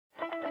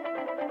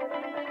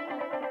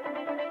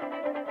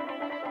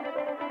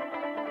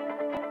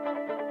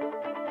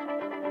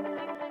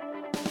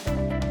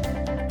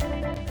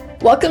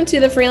Welcome to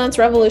the Freelance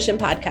Revolution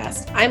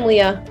podcast. I'm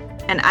Leah.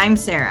 And I'm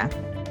Sarah.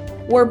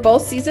 We're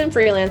both seasoned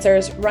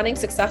freelancers running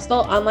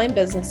successful online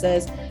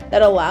businesses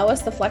that allow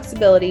us the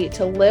flexibility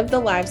to live the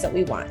lives that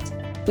we want.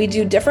 We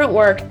do different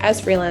work as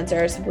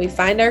freelancers. We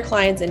find our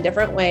clients in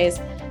different ways,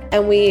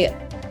 and we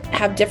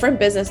have different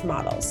business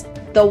models.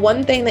 The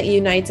one thing that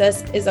unites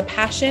us is a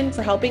passion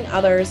for helping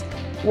others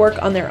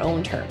work on their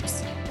own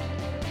terms.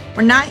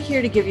 We're not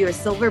here to give you a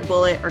silver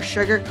bullet or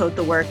sugarcoat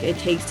the work it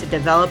takes to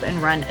develop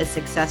and run a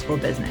successful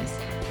business.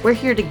 We're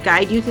here to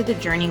guide you through the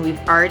journey we've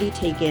already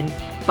taken,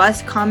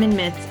 bust common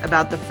myths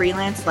about the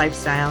freelance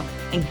lifestyle,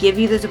 and give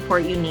you the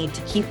support you need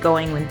to keep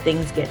going when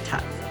things get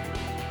tough.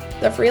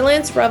 The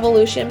Freelance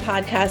Revolution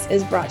podcast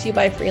is brought to you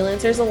by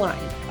Freelancers Align,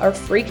 our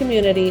free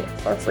community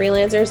for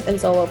freelancers and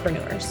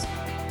solopreneurs.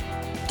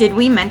 Did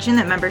we mention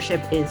that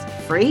membership is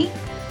free?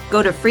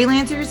 Go to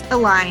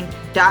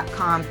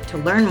freelancersalign.com to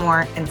learn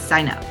more and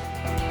sign up.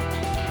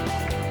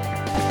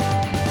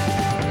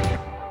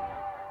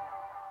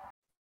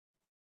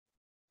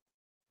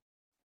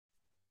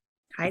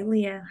 Hi,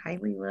 Leah. Hi,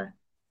 Leila.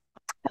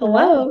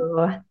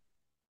 Hello.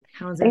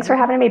 Thanks for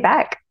having me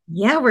back.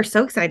 Yeah, we're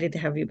so excited to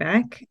have you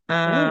back.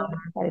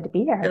 Excited to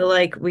be here. I feel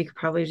like we could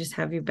probably just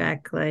have you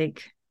back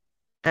like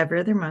every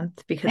other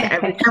month, because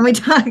every time we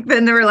talk,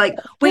 then they were like,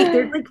 wait,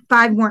 there's like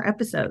 5 more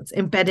episodes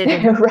embedded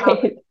in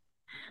right.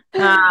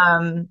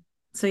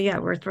 So yeah,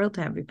 we're thrilled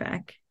to have you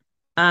back.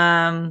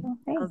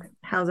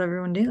 How's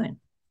everyone doing?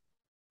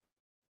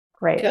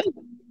 Great. Good.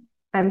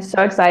 I'm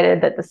so excited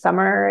that the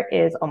summer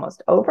is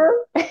almost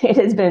over. It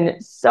has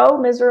been so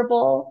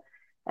miserable,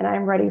 and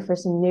I'm ready for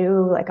some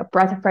new, like a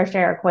breath of fresh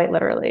air, quite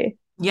literally.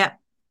 Yeah,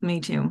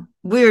 me too.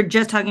 We were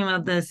just talking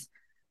about this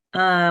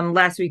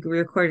last week. We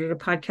recorded a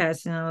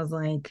podcast, and I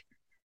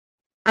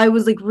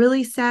was like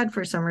really sad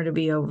for summer to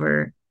be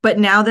over. But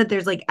now that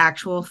there's like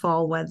actual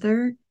fall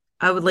weather,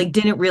 I would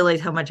didn't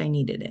realize how much I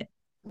needed it.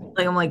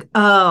 Like, I'm like,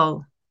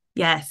 oh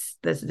yes,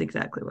 this is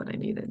exactly what I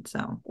needed.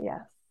 So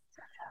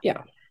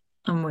yeah,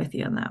 I'm with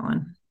you on that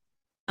one.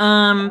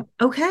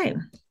 Okay.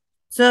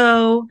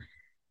 So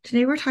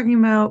today we're talking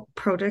about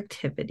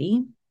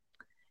productivity.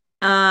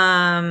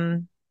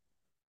 What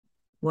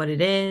it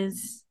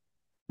is,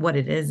 what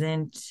it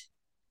isn't,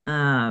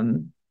 all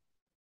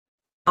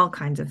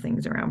kinds of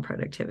things around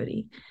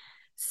productivity.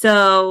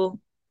 So,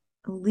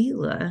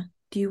 Leila,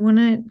 do you want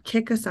to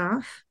kick us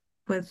off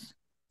with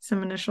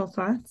some initial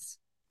thoughts?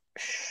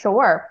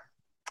 Sure.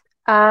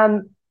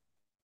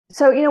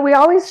 So, we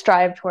always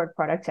strive toward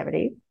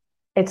productivity.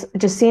 It's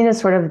just seen as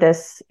sort of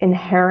this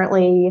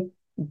inherently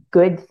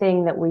good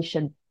thing that we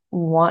should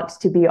want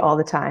to be all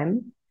the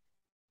time.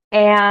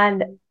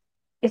 And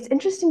it's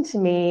interesting to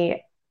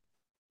me,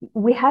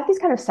 we have these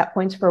kind of set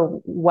points for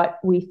what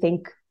we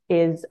think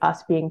is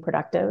us being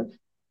productive.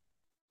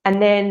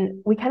 And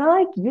then we kind of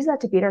use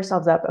that to beat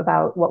ourselves up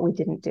about what we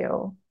didn't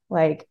do.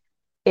 Like,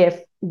 if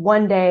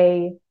one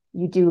day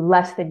you do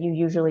less than you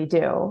usually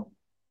do,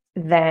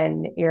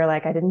 then you're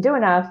like, I didn't do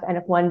enough. And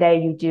if one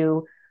day you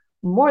do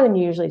more than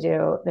you usually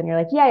do, then you're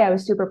like, yeah, I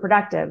was super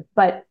productive.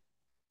 But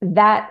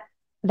that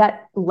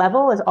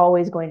level is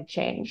always going to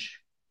change.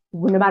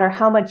 No matter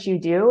how much you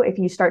do, if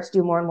you start to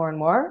do more and more and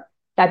more,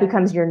 that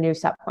becomes your new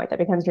set point. That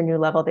becomes your new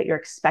level that you're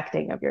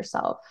expecting of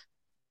yourself.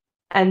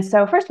 And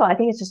so, first of all, I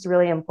think it's just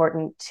really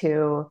important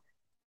to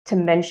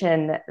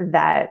mention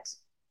that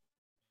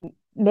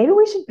maybe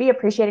we should be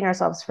appreciating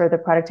ourselves for the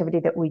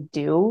productivity that we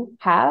do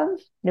have,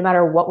 no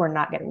matter what we're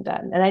not getting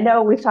done. And I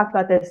know we've talked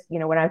about this,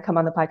 when I've come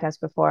on the podcast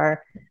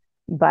before,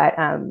 but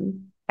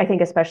I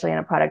think especially in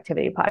a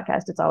productivity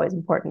podcast, it's always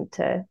important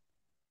to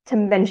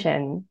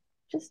mention,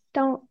 just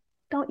don't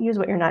use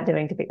what you're not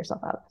doing to beat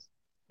yourself up.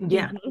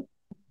 Yeah. Mm-hmm.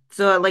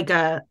 So like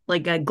a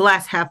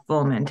glass half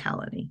full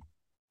mentality.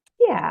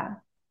 Yeah.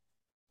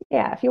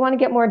 If you want to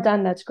get more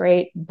done, that's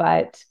great,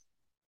 but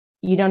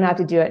you don't have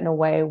to do it in a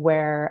way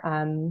where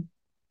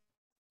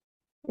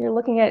you're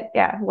looking at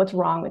what's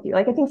wrong with you.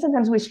 Like, I think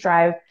sometimes we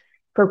strive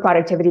for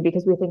productivity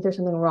because we think there's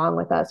something wrong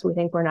with us. We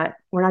think we're not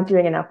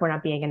doing enough, we're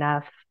not being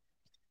enough.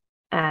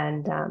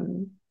 And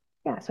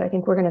so I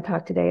think we're going to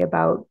talk today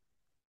about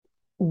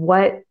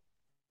what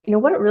it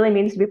really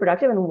means to be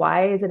productive and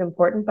why is it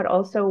important, but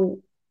also,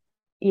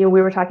 we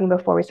were talking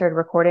before we started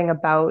recording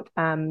about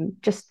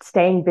just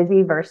staying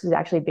busy versus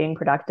actually being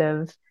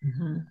productive.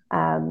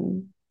 Mm-hmm.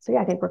 So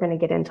I think we're going to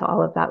get into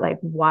all of that, like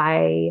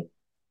why,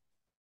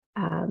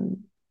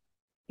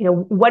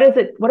 what are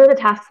the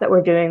tasks that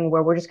we're doing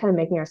where we're just kind of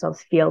making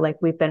ourselves feel like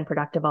we've been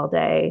productive all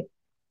day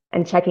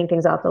and checking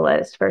things off the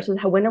list versus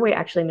when are we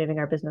actually moving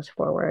our business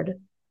forward,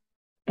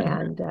 mm-hmm.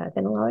 and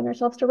then allowing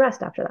ourselves to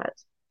rest after that.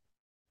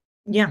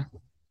 Yeah.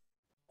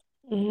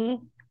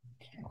 Mm-hmm.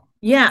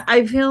 Yeah,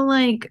 I feel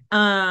like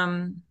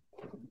for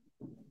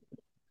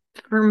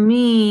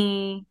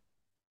me,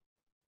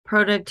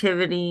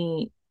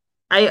 productivity,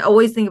 I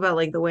always think about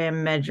the way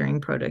I'm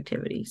measuring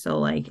productivity.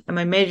 So am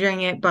I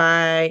measuring it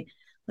by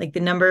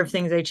the number of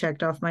things I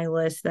checked off my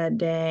list that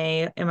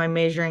day? Am I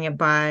measuring it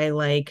by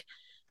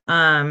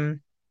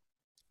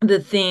the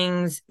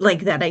things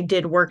like that I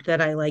did work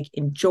that I like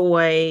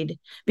enjoyed,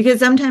 because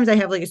sometimes I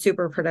have like a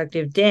super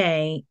productive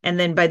day and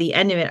then by the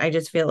end of it I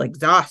just feel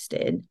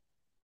exhausted,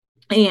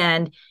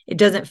 and it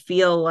doesn't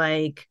feel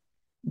like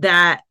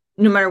that.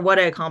 No matter what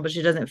I accomplish,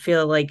 it doesn't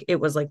feel like it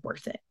was like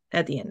worth it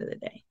at the end of the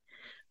day.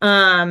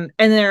 And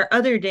there are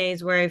other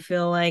days where I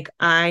feel like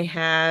I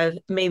have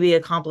maybe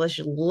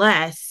accomplished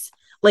less,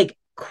 like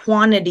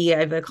quantity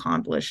I've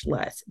accomplished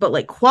less, but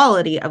like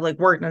quality I've like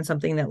worked on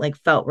something that like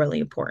felt really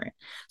important.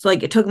 So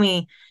like if it took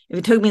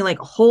me like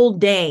a whole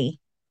day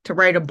to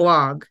write a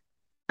blog,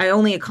 I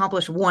only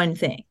accomplished one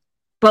thing.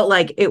 But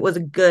like it was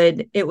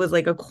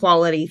like a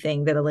quality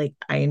thing that like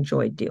I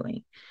enjoyed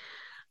doing.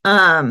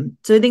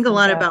 So I think a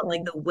lot about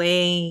like Exactly. the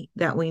way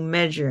that we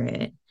measure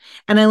it.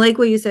 And I like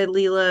what you said,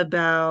 Leila,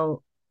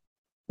 about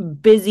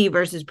busy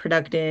versus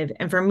productive.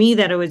 And for me,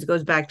 that always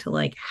goes back to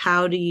like,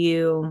 how do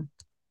you,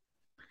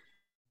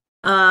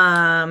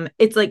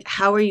 it's like,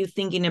 how are you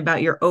thinking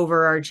about your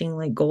overarching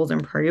like goals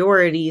and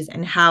priorities,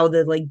 and how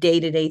the like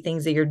day-to-day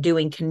things that you're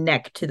doing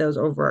connect to those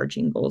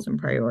overarching goals and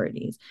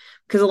priorities?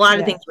 Because a lot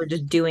of things Yes. we're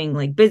just doing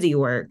like busy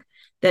work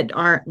that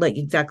aren't, like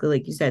exactly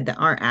like you said, that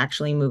aren't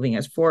actually moving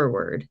us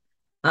forward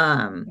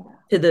to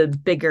the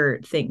bigger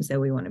things that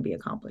we want to be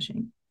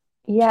accomplishing.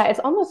 Yeah, it's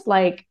almost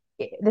like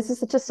this is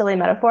such a silly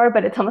metaphor,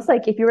 but it's almost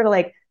like if you were to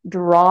like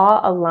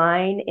draw a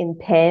line in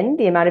pen,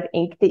 the amount of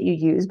ink that you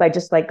use by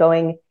just like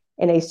going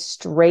in a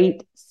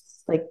straight,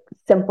 like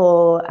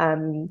simple,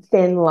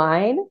 thin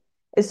line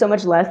is so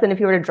much less than if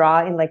you were to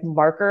draw in like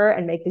marker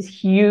and make this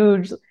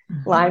huge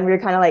line Mhm. where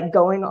you're kind of like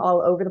going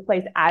all over the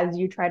place as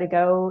you try to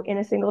go in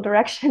a single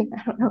direction.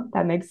 I don't know if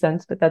that makes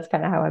sense, but that's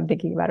kind of how I'm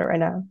thinking about it right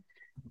now.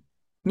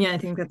 Yeah, I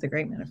think that's a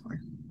great metaphor.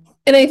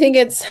 And I think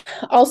it's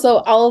also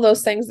all of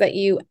those things that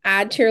you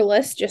add to your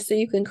list just so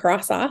you can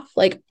cross off.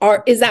 Like,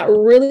 is that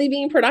really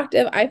being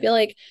productive? I feel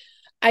like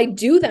I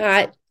do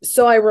that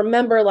so I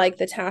remember like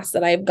the tasks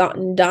that I've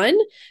gotten done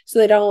so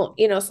they don't,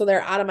 so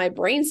they're out of my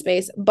brain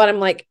space. But I'm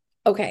like,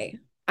 okay,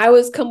 I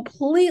was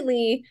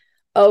completely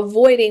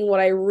avoiding what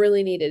I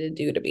really needed to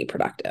do to be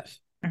productive.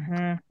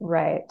 Mhm.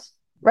 Right.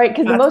 Right.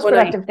 Because the That's most when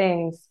I productive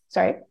things,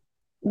 sorry.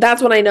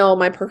 that's when I know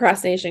my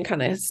procrastination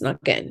kind of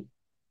snuck in.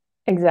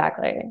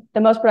 Exactly. The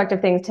most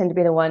productive things tend to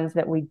be the ones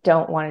that we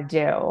don't want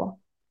to do.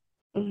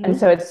 And Mm-hmm.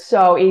 so it's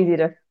so easy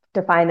to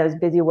find those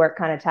busy work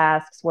kind of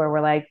tasks where we're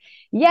like,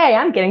 yay,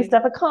 I'm getting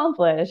stuff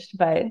accomplished,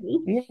 but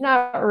Mm-hmm. you're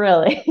not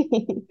really.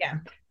 Yeah.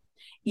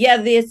 Yeah,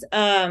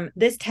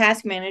 this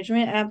task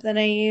management app that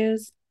I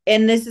use,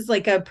 and this is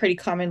like a pretty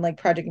common like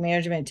project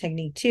management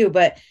technique too,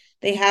 but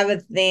they have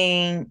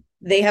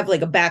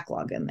like a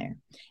backlog in there.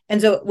 And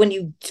so when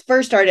you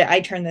first start it, I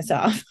turn this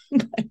off.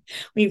 But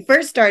when you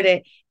first start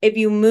it, if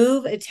you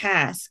move a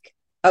task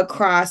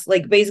across,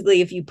 like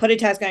basically if you put a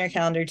task on your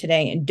calendar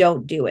today and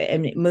don't do it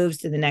and it moves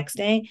to the next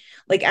day,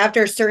 like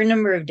after a certain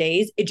number of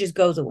days, it just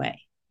goes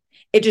away.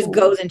 It just Ooh.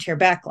 goes into your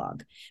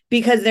backlog,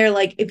 because they're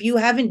like, if you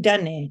haven't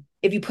done it,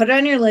 if you put it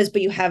on your list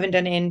but you haven't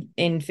done it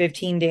in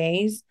 15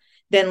 days,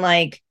 then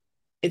like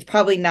it's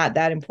probably not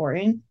that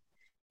important.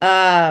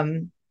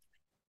 um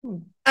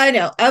I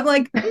know, I'm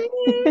like,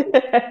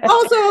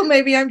 also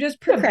maybe I'm just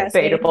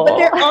procrastinating, but Debatable.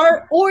 there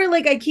are, or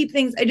like I keep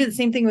things, I do the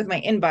same thing with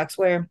my inbox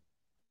where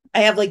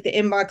I have like the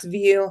inbox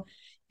view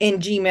in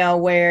Gmail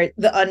where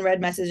the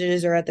unread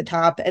messages are at the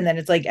top and then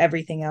it's like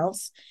everything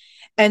else.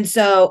 And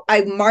so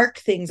I mark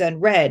things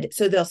unread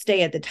so they'll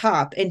stay at the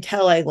top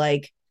until I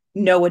like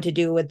know what to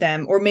do with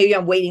them. Or maybe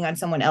I'm waiting on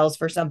someone else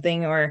for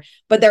something, or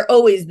but they're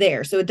always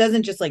there. So it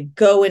doesn't just like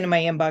go into my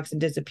inbox and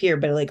disappear,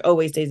 but it like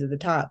always stays at the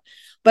top.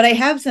 But I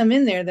have some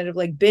in there that have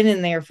like been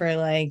in there for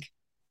like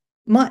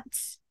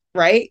months,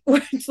 right?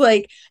 Where it's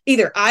like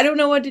either I don't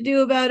know what to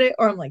do about it,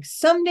 or I'm like,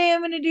 someday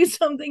I'm gonna do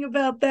something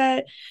about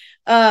that.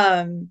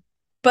 Um,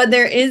 but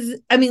there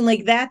is, I mean,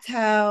 like that's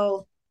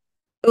how,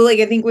 like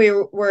I think we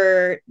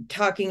were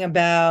talking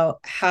about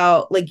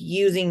how like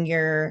using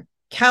your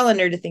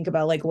calendar to think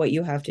about like what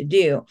you have to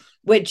do,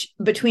 which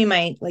between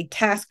my like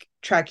task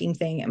tracking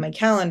thing and my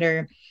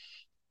calendar,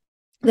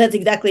 that's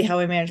exactly how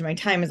I manage my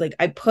time. Is like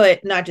I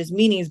put not just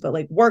meetings but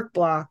like work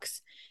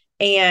blocks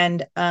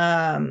and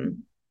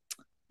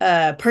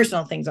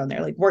personal things on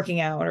there, like working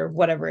out or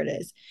whatever it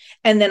is.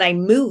 And then I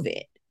move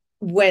it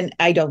when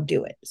I don't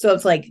do it. So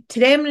it's like,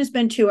 today I'm going to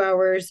spend 2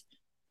 hours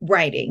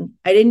writing.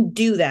 I didn't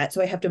do that.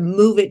 So I have to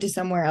move it to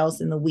somewhere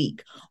else in the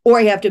week, or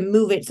I have to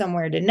move it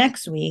somewhere to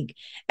next week.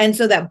 And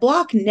so that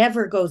block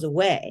never goes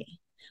away,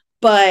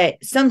 but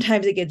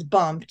sometimes it gets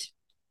bumped.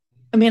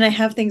 I mean, I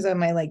have things on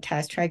my like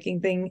task tracking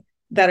thing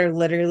that are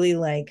literally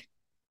like,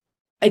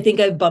 I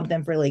think I've bumped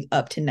them for like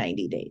up to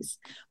 90 days,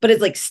 but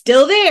it's like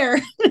still there.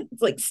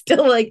 It's like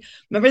still like,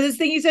 remember this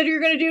thing you said you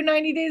were going to do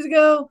 90 days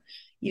ago?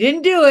 You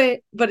didn't do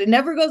it, but it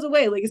never goes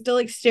away. Like it's still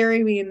like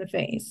staring me in the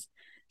face.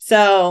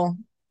 So,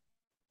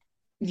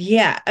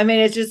 yeah, I mean,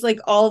 it's just like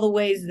all the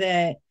ways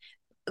that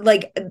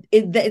like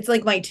it's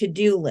like my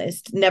to-do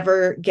list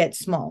never gets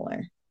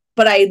smaller.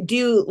 But I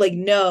do like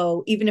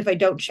know, even if I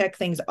don't check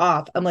things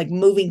off, I'm like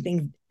moving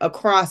things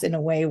across in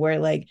a way where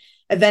like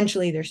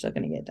eventually they're still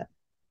going to get done.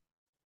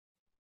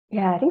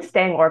 Yeah, I think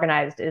staying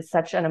organized is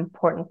such an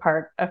important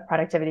part of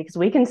productivity because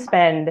we can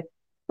spend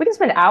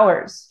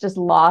hours just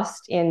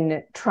lost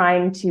in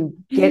trying to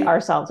get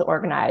ourselves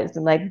organized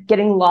and like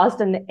getting lost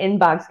in the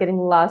inbox, getting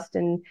lost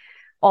in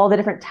all the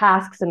different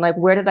tasks and like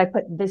where did I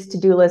put this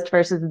to-do list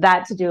versus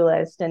that to-do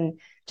list, and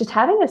just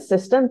having a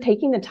system,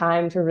 taking the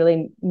time to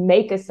really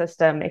make a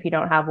system if you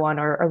don't have one,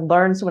 or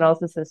learn someone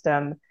else's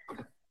system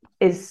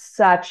is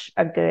such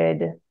a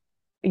good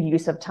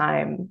use of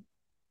time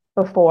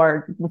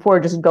before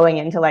just going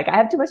into like, I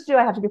have too much to do,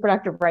 I have to be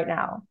productive right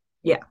now.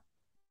 Yeah,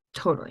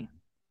 totally.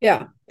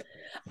 Yeah.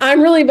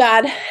 I'm really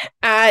bad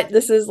at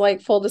this, is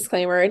like full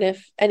disclaimer. And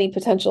if any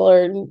potential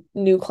or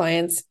new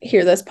clients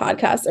hear this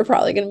podcast, they're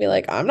probably going to be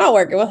like, I'm not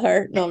working with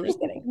her. No, I'm just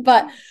kidding.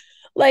 But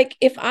like,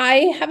 if I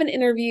have an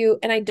interview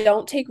and I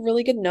don't take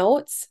really good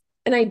notes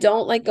and I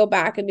don't like go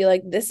back and be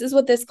like, this is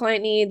what this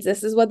client needs,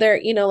 this is what they're,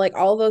 like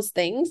all those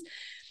things.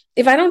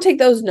 If I don't take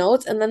those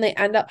notes and then they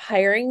end up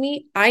hiring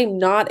me, I'm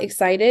not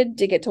excited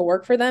to get to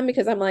work for them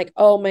because I'm like,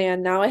 oh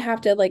man, now I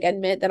have to like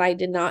admit that I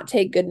did not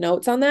take good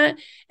notes on that.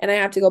 And I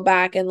have to go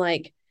back and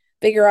like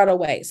figure out a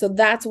way. So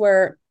that's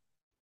where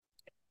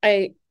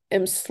I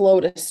am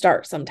slow to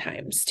start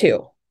sometimes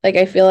too. Like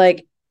I feel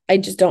like I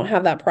just don't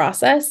have that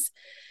process.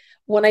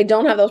 When I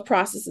don't have those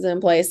processes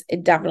in place,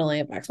 it definitely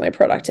affects my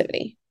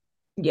productivity.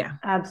 Yeah,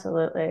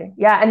 absolutely.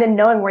 Yeah. And then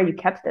knowing where you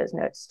kept those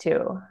notes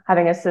too,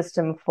 having a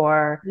system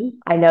for,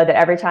 I know that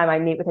every time I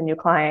meet with a new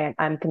client,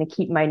 I'm going to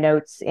keep my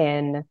notes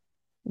in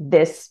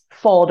this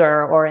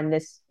folder or in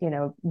this,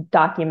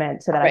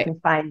 document so that I can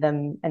find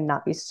them and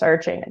not be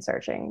searching and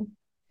searching.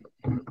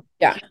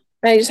 Yeah.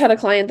 I just had a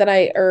client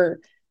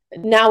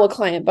now a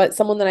client, but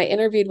someone that I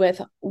interviewed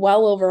with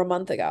well over a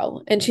month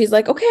ago. And she's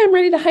like, okay, I'm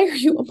ready to hire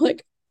you. I'm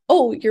like,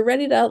 oh, you're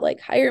ready to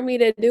like hire me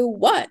to do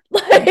what?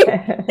 Like,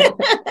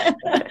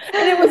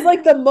 and it was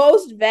like the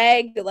most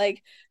vague,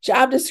 like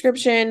job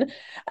description.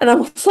 And I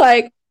was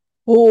like,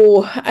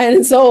 oh,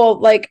 and so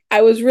like,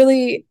 I was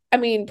really,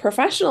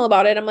 professional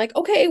about it. I'm like,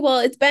 okay, well,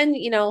 it's been,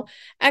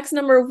 X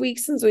number of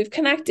weeks since we've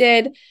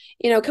connected,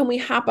 can we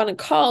hop on a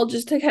call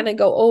just to kind of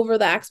go over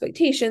the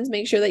expectations,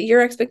 make sure that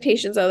your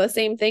expectations are the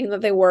same thing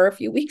that they were a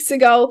few weeks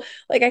ago.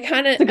 Like I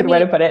kind of, That's a good way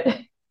to put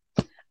it.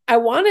 I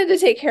wanted to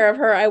take care of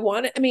her.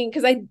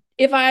 Because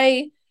if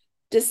I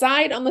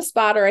decide on the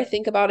spot or I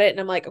think about it and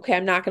I'm like, okay,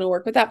 I'm not going to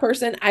work with that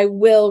person, I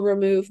will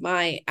remove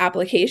my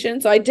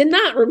application. So I did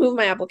not remove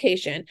my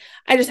application.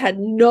 I just had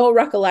no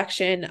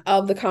recollection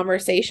of the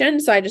conversation.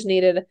 So I just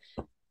needed,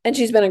 and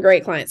she's been a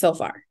great client so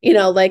far,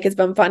 like it's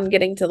been fun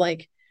getting to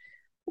like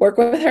work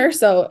with her.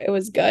 So it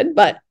was good.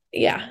 But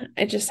yeah,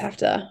 I just have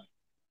to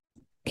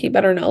keep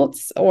better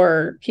notes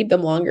or keep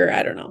them longer.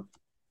 I don't know.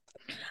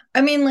 I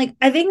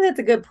think that's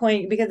a good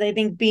point because I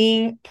think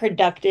being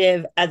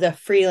productive as a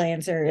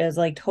freelancer is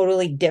like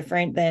totally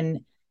different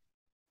than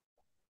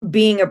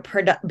being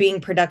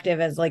productive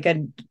as like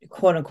a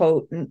quote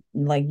unquote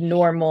like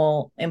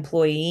normal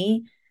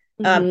employee.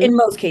 In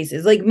most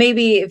cases, like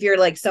maybe if you're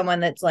like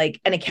someone that's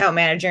like an account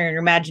manager and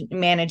you're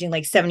managing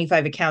like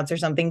 75 accounts or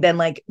something, then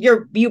like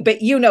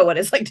you know what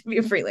it's like to be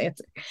a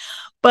freelancer.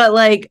 But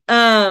like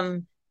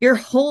you're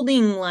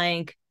holding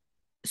like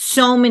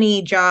so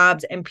many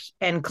jobs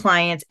and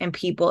clients and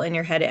people in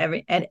your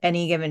head at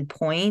any given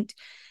point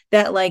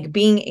that like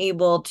being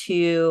able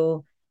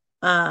to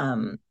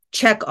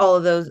check all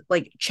of those,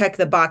 like check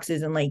the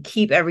boxes and like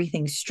keep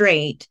everything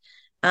straight.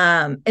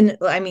 And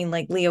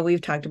like Leah, we've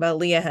talked about,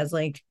 Leah has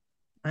like,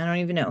 I don't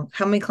even know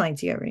how many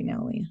clients you have right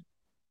now, Leah.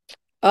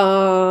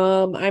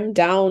 I'm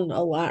down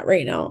a lot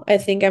right now. I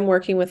think I'm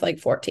working with like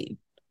 14.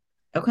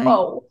 Okay.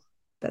 Oh,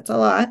 that's a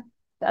lot.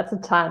 That's a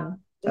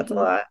ton. That's a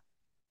lot.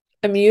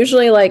 I'm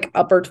usually like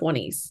upper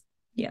 20s.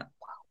 Yeah.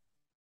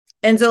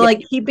 And so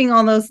like keeping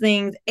all those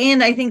things.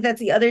 And I think that's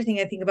the other thing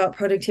I think about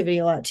productivity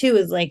a lot too,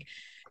 is like,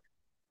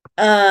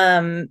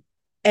 and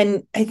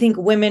I think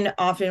women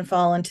often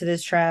fall into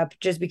this trap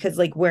just because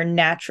like we're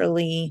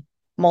naturally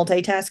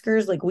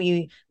multitaskers. Like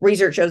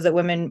research shows that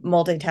women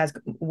multitask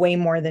way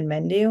more than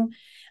men do.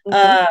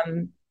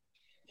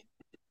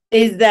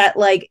 Is that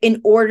like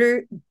in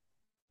order,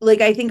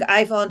 like, I think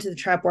I fall into the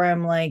trap where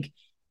I'm like,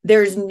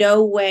 there's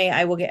no way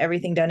I will get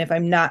everything done if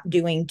I'm not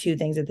doing two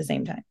things at the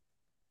same time.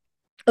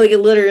 Like it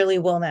literally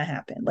will not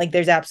happen. Like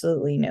there's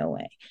absolutely no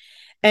way.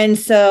 And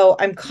so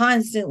I'm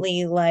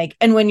constantly like,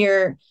 and when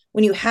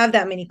you have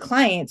that many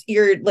clients,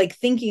 you're like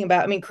thinking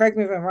about, correct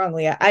me if I'm wrong,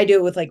 Leah, I do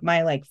it with like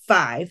my like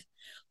 5,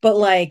 but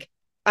like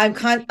I'm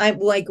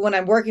like when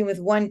I'm working with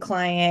one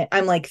client,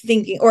 I'm like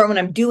thinking, or when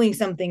I'm doing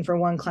something for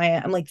one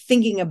client, I'm like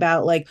thinking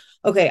about like,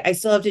 okay, I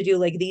still have to do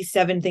like these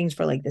 7 things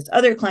for like this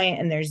other client,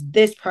 and there's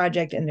this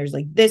project, and there's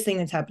like this thing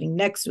that's happening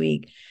next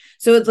week.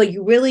 So it's like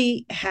you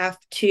really have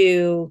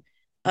to,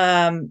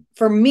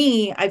 for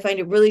me, I find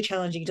it really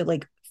challenging to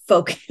like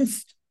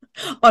focus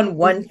on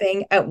one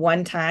thing at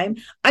one time.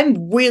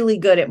 I'm really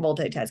good at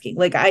multitasking.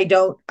 Like I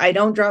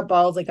don't drop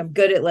balls. Like I'm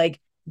good at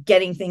like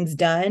getting things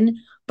done,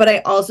 but I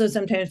also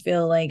sometimes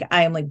feel like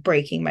I am like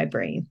breaking my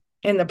brain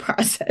in the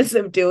process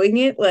of doing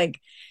it.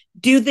 Like,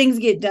 do things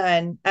get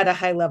done at a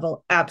high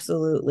level?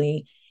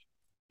 Absolutely.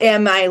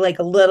 am I like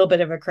a little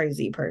bit of a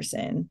crazy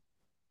person?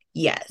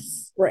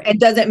 Yes. Right. It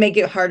doesn't make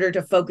it harder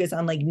to focus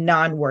on like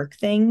non-work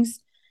things.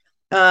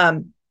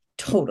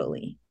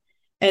 Totally.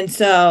 And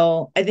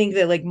so I think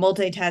that like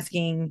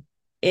multitasking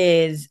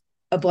is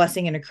a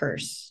blessing and a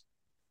curse.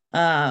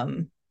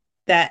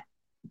 That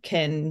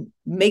can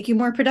make you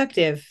more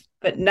productive,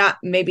 but not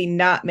make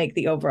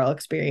the overall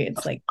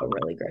experience like a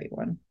really great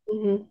one.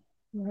 Mm-hmm.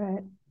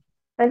 Right.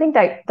 I think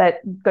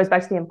that goes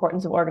back to the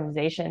importance of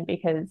organization,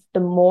 because the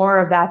more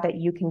of that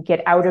you can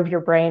get out of your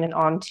brain and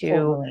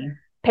onto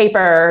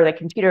paper or the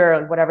computer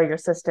or whatever your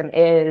system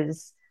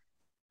is,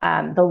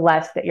 the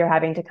less that you're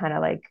having to kind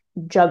of like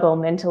juggle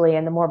mentally,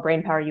 and the more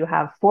brain power you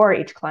have for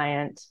each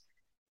client.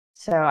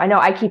 So I know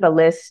I keep a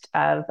list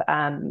of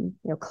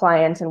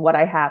clients and what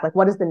I have, like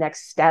what is the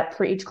next step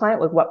for each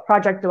client, like what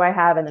project do I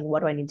have, and then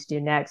what do I need to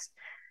do next.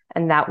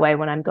 And that way,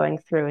 when I'm going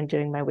through and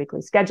doing my weekly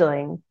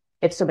scheduling,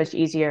 it's so much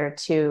easier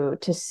to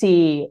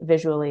see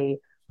visually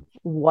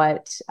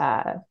what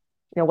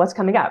what's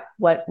coming up,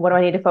 what do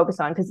I need to focus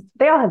on, because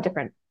they all have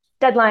different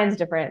deadlines,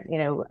 different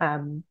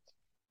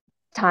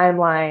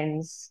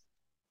timelines.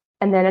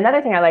 And then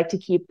another thing I like to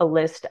keep a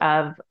list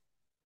of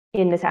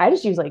in this, I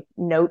just use like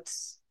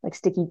notes, like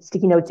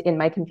sticky notes in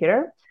my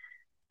computer,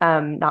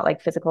 not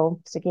like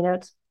physical sticky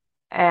notes.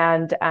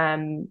 And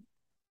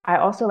I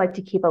also like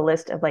to keep a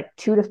list of like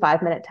 2 to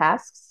 5 minute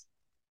tasks,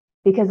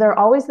 because there are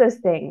always those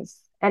things.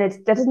 And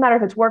that doesn't matter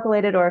if it's work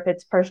related or if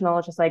it's personal.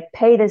 It's just like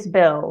pay this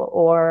bill,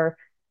 or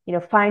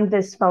find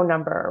this phone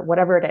number,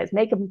 whatever it is,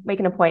 make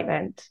an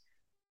appointment.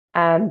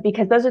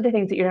 Because those are the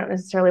things that you don't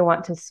necessarily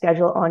want to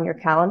schedule on your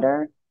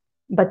calendar,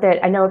 but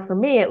that I know for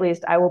me, at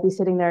least, I will be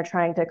sitting there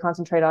trying to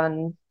concentrate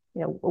on,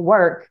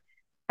 work,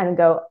 and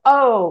go,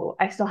 oh,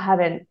 I still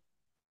haven't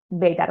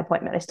made that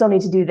appointment. I still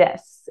need to do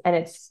this. And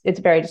it's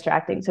very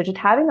distracting. So just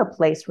having a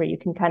place where you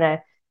can kind of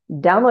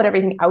download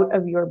everything out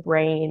of your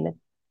brain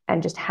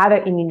and just have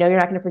it, and you're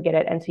not going to forget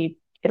it. And so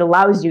it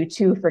allows you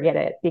to forget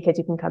it because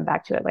you can come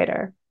back to it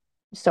later.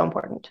 So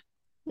important.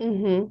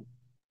 Mm-hmm.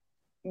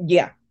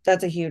 Yeah,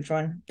 that's a huge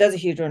one. That's a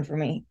huge one for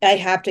me. I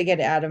have to get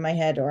it out of my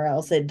head, or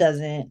else it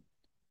doesn't,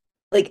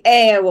 like,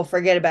 I will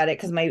forget about it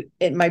because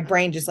my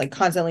brain just like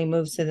constantly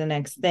moves to the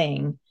next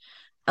thing.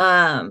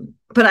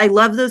 But I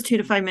love those 2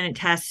 to 5 minute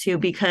tasks too,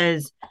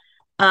 because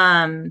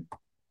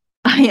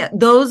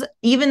those,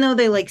 even though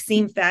they like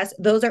seem fast,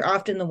 those are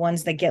often the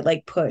ones that get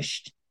like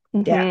pushed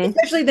down,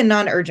 especially the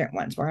non-urgent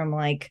ones where I'm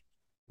like,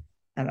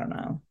 I don't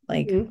know,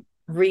 like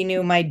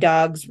renew my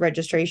dog's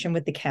registration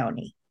with the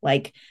county.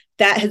 Like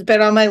that has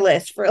been on my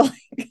list for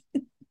like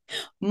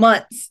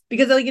months,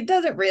 because like it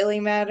doesn't really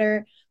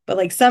matter, but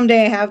like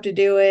someday I have to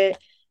do it.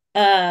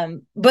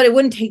 But it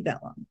wouldn't take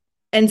that long.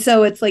 And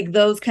so it's like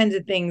those kinds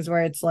of things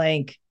where it's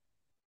like,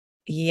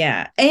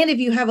 yeah. And if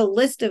you have a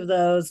list of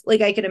those,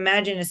 like I could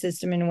imagine a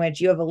system in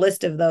which you have a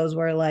list of those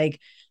where like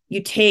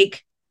you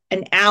take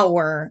an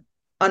hour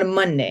on a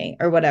Monday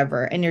or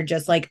whatever, and you're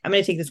just like, I'm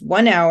going to take this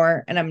 1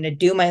 hour and I'm going to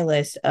do my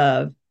list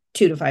of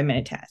 2 to 5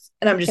 minute tasks.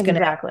 And I'm just going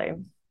to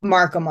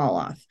mark them all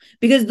off,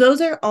 because those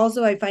are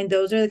also, I find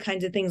those are the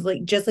kinds of things,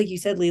 like just like you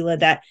said, Leila,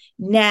 that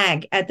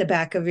nag at the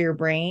back of your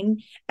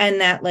brain, and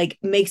that like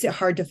makes it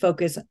hard to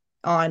focus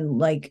on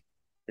like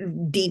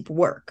deep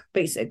work,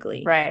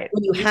 basically. Right.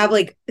 When you have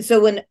like,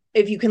 so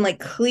if you can like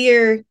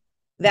clear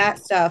that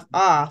stuff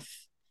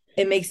off,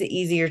 it makes it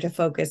easier to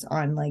focus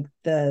on like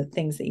the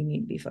things that you need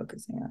to be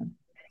focusing on.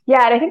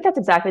 Yeah, and I think that's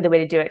exactly the way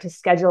to do it, to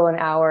schedule an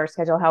hour,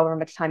 schedule however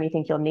much time you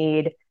think you'll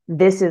need.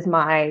 This is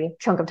my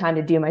chunk of time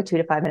to do my 2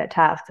 to 5 minute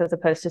tasks, as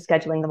opposed to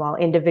scheduling them all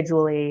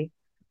individually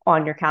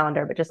on your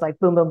calendar, but just like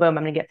boom, boom, boom,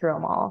 I'm going to get through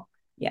them all.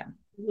 Yeah.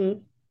 Mm-hmm.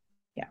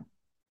 Yeah.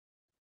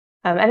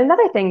 And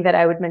another thing that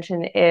I would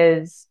mention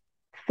is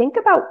think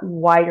about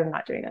why you're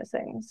not doing those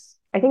things.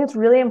 I think it's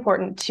really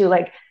important to,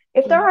 like,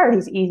 if there are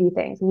these easy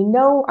things you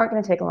aren't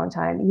going to take a long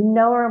time,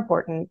 are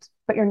important,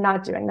 but you're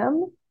not doing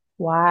them,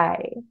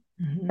 why?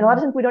 And a lot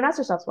of times we don't ask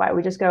ourselves why.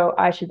 We just go,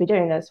 I should be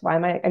doing this. Why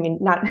am I mean,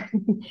 not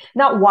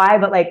not why,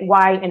 but like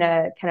why in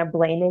a kind of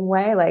blaming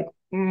way, like,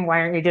 why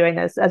aren't you doing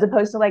this? As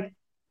opposed to like,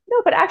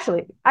 no, but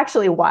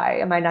actually, why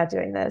am I not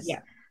doing this? Yeah.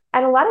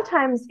 And a lot of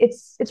times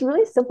it's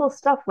really simple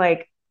stuff.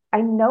 Like,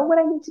 I know what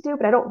I need to do,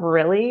 but I don't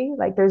really,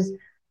 like, there's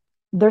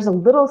a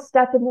little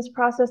step in this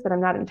process that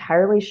I'm not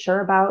entirely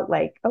sure about.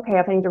 Like, okay,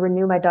 if I need to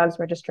renew my dog's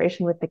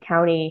registration with the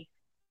county,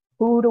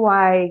 who do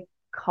I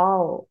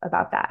call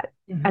about that?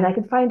 And I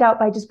could find out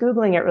by just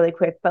Googling it really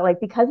quick. But like,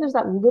 because there's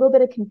that little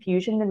bit of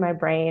confusion in my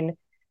brain,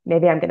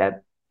 maybe I'm going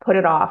to put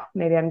it off.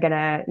 Maybe I'm going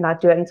to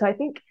not do it. And so I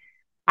think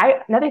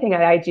another thing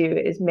that I do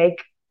is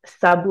make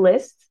sub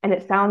lists, and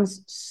it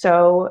sounds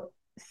so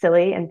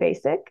silly and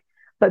basic,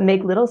 but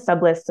make little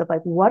sub lists of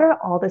like, what are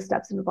all the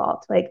steps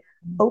involved? Like,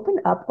 open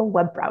up a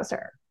web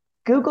browser,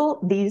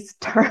 Google these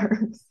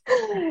terms,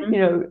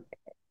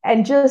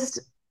 and just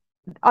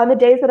on the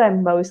days that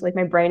I'm most, like,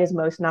 my brain is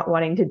most not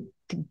wanting to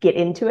get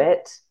into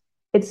it,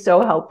 it's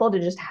so helpful to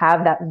just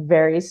have that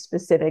very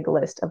specific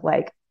list of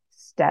like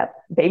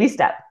baby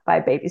step by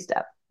baby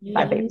step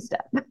by baby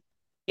step.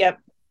 Yep.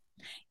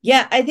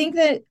 Yeah, I think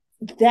that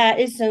That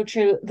is so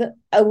true.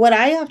 What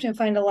I often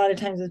find a lot of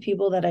times with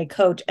people that I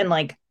coach and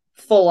like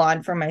full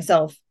on for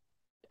myself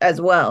as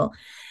well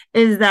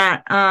is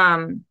that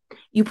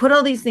you put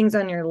all these things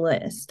on your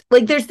list.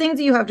 Like there's things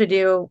that you have to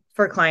do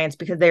for clients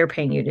because they're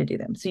paying you to do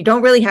them. So you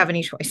don't really have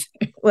any choice.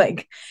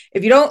 Like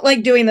if you don't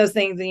like doing those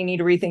things, then you need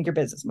to rethink your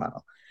business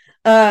model.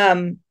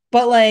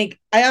 But like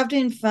I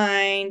often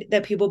find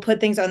that people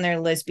put things on their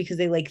list because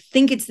they like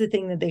think it's the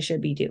thing that they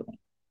should be doing.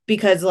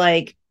 Because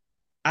like,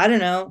 I don't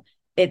know,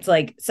 it's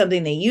like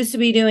something they used to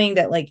be doing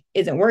that like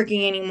isn't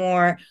working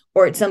anymore,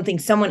 or it's something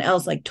someone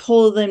else like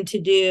told them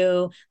to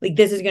do, like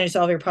this is going to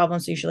solve your problem,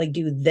 so you should like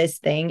do this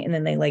thing, and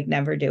then they like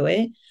never do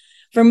it.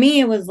 For me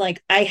it was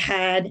like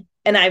and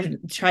I've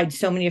tried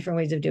so many different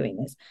ways of doing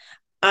this.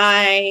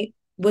 I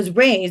was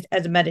raised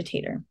as a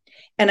meditator,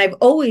 and I've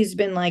always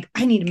been like,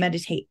 I need to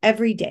meditate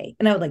every day,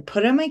 and I would like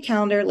put it on my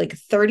calendar like a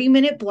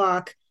 30-minute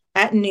block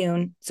at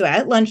noon, so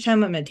at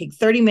lunchtime I'm going to take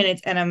 30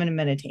 minutes and I'm going to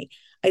meditate.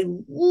 I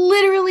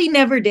literally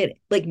never did it.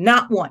 Like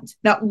not once,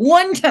 not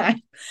one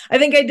time. I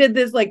think I did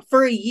this like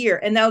for a year.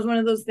 And that was one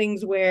of those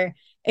things where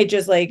it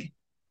just like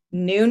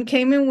noon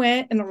came and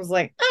went. And I was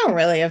like, I don't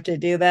really have to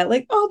do that.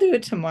 Like I'll do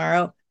it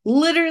tomorrow.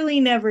 Literally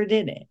never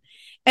did it.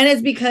 And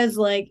it's because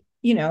like,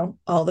 you know,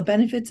 all the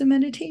benefits of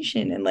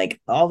meditation and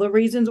like all the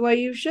reasons why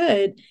you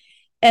should.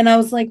 And I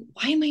was like,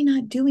 why am I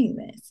not doing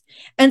this?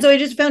 And so I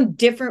just found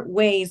different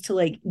ways to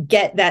like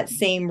get that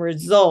same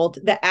result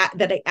that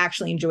I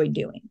actually enjoy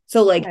doing.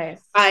 So like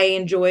Nice. I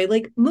enjoy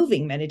like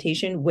moving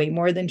meditation way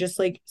more than just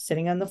like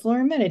sitting on the floor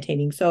and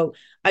meditating. So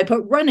I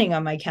put running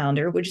on my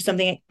calendar, which is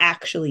something I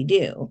actually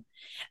do.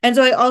 And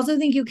so I also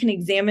think you can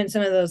examine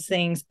some of those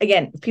things.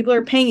 Again, if people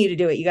are paying you to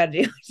do it, you got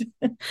to do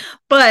it.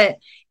 But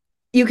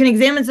you can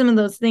examine some of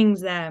those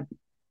things that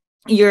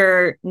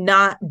you're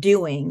not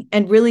doing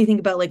and really think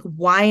about like,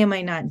 why am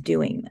I not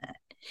doing that?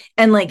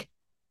 And like,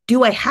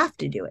 do I have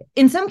to do it?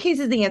 In some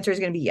cases, the answer is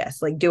going to be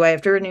yes. Like, do I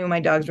have to renew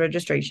my dog's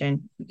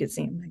registration? You can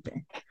see him right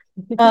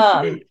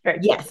there.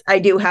 Yes, I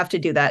do have to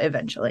do that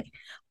eventually.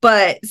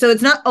 But so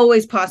it's not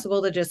always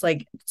possible to just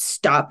like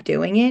stop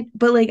doing it.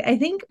 But like, I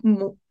think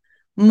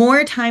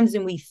more times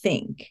than we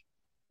think,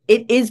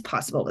 it is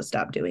possible to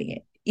stop doing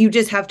it. You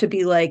just have to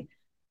be like,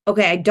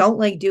 okay, I don't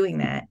like doing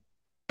that,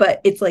 but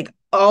it's like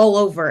all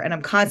over and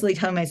I'm constantly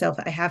telling myself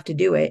I have to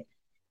do it.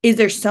 Is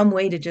there some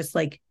way to just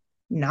like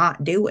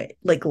not do it?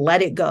 Like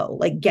let it go,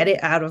 like get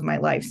it out of my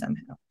life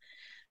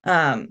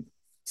somehow.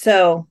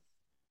 So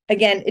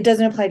again, it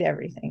doesn't apply to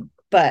everything,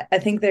 but I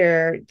think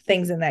there are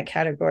things in that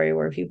category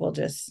where people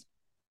just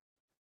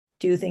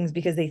do things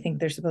because they think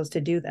they're supposed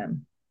to do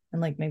them.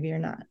 And like maybe you're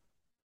not.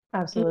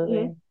 Absolutely.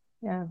 Mhm.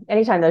 Yeah.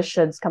 Anytime those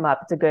shoulds come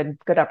up, it's a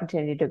good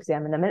opportunity to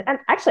examine them. And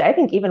actually, I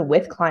think even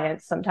with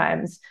clients,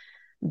 sometimes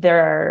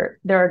there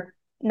are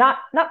not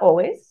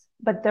always,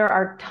 but there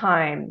are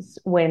times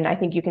when I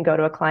think you can go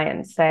to a client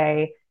and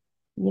say,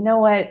 you know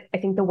what, I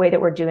think the way that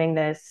we're doing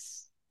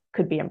this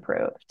could be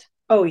improved.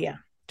 Oh yeah.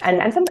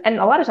 Totally. And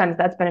a lot of times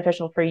that's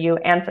beneficial for you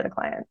and for the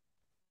client.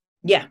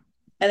 Yeah.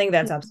 I think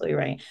that's absolutely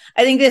right.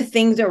 I think the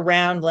things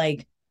around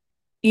like,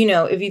 you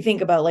know, if you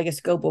think about like a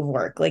scope of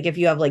work, like if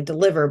you have like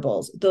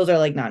deliverables, those are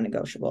like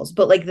non-negotiables.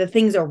 But like the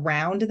things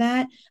around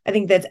that, I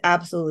think that's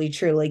absolutely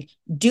true. Like,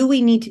 do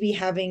we need to be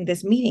having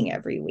this meeting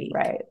every week?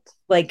 Right.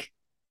 Like,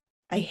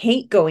 I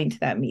hate going to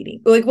that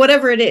meeting. Like,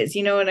 whatever it is,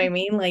 you know what I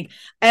mean? Like,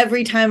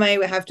 every time I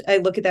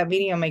look at that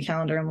meeting on my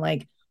calendar, I'm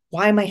like,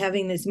 why am I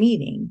having this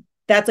meeting?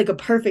 That's like a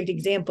perfect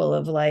example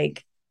of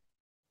like,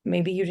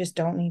 maybe you just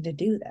don't need to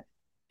do that.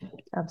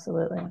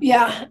 Absolutely.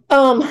 Yeah.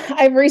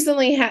 I've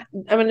recently I'm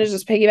gonna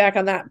just piggyback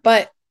on that,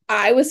 but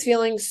I was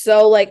feeling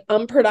so like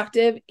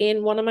unproductive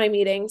in one of my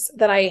meetings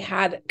that I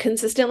had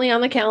consistently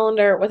on the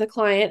calendar with a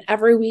client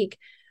every week.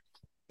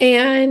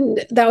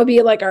 And that would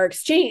be like our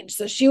exchange.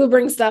 So she would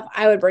bring stuff,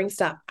 I would bring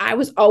stuff. I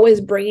was always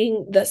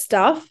bringing the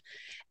stuff.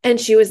 And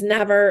she was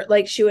never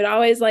like, she would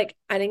always like,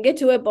 I didn't get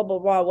to it, blah, blah,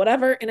 blah,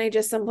 whatever. And I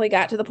just simply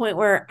got to the point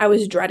where I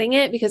was dreading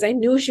it because I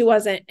knew she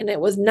wasn't, and it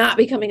was not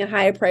becoming a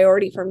high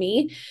priority for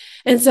me.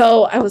 And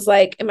so I was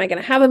like, am I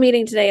going to have a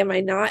meeting today? Am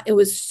I not? It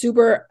was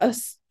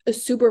a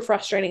super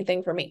frustrating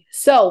thing for me.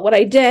 So what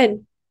I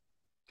did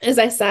is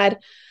I said,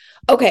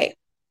 okay,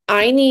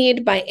 I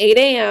need by 8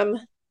 a.m.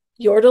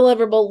 your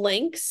deliverable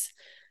links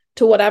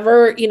to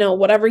whatever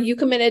you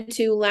committed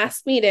to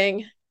last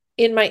meeting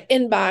in my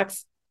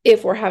inbox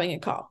if we're having a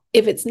call.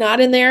 If it's not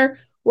in there,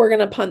 we're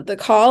going to punt the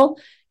call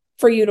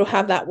for you to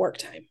have that work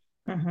time.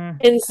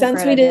 Mm-hmm. And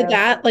since we did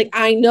that, like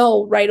I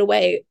know right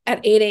away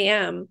at 8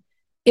 a.m.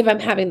 if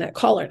I'm having that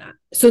call or not.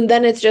 So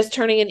then it's just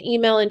turning an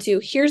email into,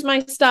 here's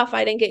my stuff.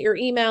 I didn't get your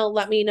email.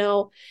 Let me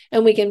know.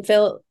 And we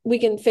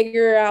can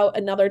figure out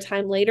another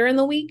time later in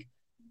the week,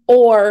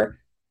 or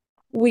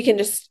we can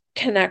just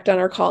connect on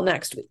our call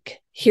next week.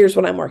 Here's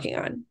what I'm working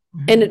on.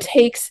 Mm-hmm. And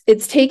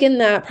it's taken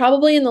that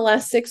probably in the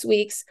last 6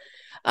 weeks.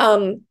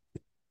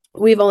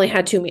 We've only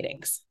had 2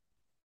 meetings.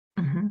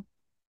 Mm-hmm.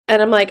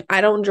 And I'm like,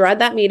 I don't dread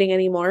that meeting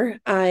anymore.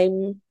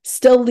 I'm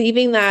still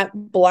leaving that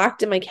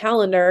blocked in my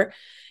calendar,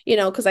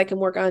 because I can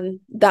work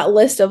on that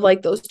list of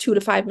like those 2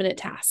 to 5 minute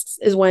tasks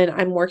is when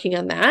I'm working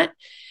on that.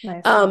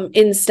 Nice.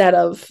 Instead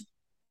of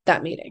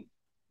that meeting.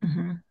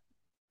 Mm-hmm.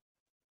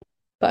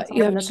 But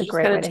you have that's to a just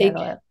great kind way of to take,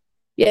 handle it.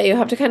 yeah, you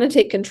have to kind of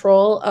take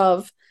control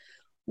of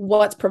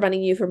what's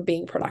preventing you from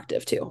being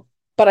productive too.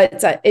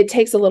 But it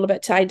takes a little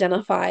bit to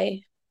identify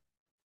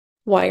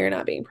why you're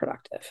not being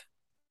productive.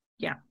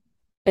 Yeah.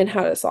 And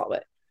how to solve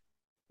it.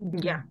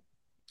 Yeah.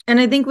 And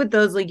I think with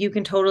those, like, you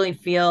can totally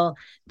feel,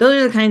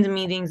 those are the kinds of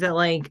meetings that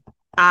like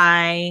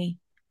I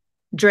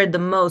dread the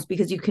most,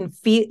 because you can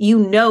feel,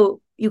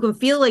 you can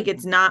feel like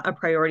it's not a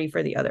priority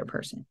for the other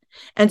person.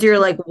 And so you're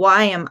like,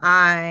 why am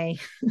I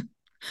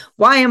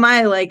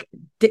like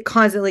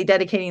constantly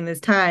dedicating this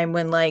time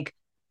when like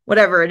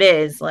whatever it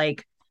is,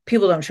 like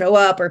people don't show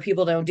up or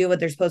people don't do what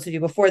they're supposed to do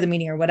before the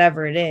meeting or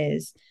whatever it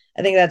is.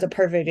 I think that's a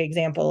perfect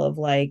example of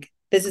like,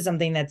 this is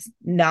something that's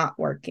not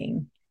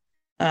working.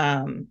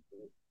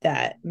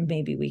 That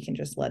maybe we can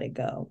just let it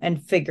go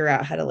and figure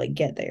out how to like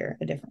get there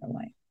a different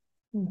way.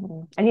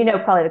 Mm-hmm.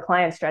 And probably the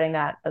client's dreading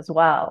that as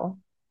well.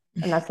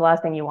 And that's the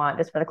last thing you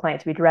want, is for the client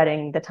to be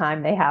dreading the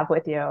time they have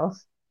with you,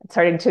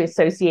 starting to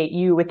associate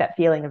you with that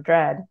feeling of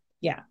dread.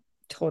 Yeah,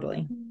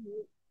 totally.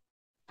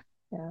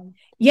 Yeah.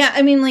 Yeah,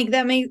 I mean, like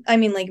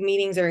like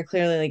meetings are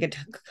clearly like a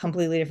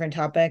completely different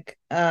topic.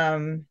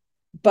 But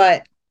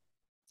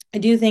I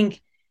do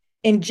think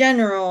in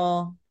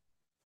general,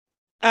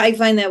 I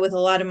find that with a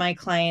lot of my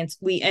clients,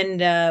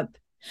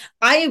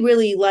 I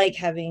really like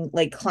having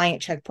like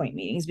client checkpoint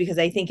meetings, because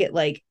I think it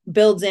like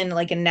builds in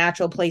like a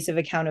natural place of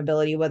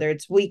accountability, whether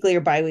it's weekly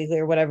or biweekly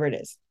or whatever it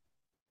is,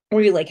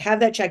 where you like have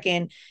that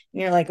check-in and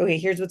you're like, okay,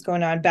 here's what's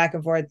going on, back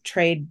and forth,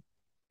 trade,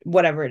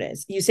 whatever it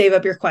is. You save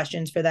up your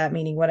questions for that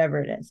meeting, whatever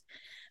it is.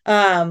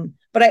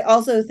 But I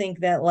also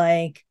think that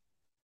like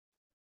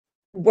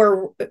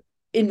we're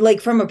in like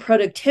from a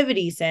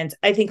productivity sense,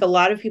 I think a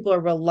lot of people are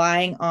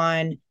relying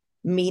on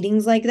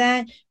meetings like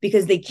that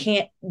because they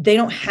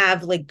don't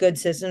have like good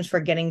systems for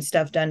getting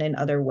stuff done in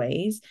other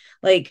ways.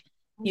 Like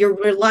you're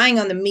relying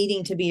on the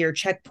meeting to be your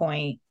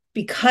checkpoint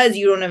because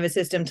you don't have a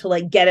system to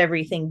like get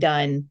everything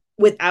done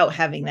without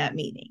having that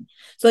meeting.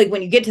 So like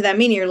when you get to that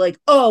meeting, you're like,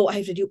 oh, I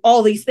have to do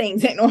all these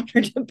things in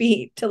order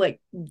to like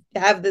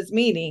have this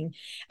meeting.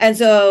 And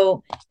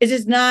so it's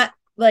just not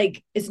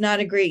like, it's not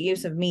a great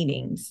use of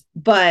meetings.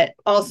 But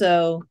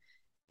also,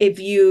 if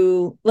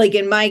you like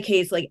in my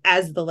case, like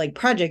as the like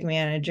project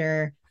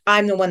manager,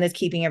 I'm the one that's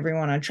keeping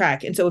everyone on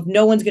track. And so if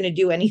no one's going to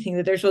do anything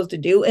that they're supposed to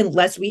do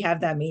unless we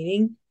have that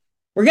meeting,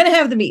 we're going to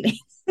have the meeting.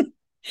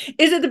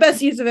 Is it the best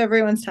use of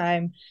everyone's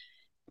time?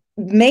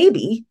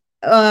 Maybe.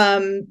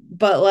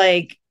 But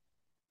like,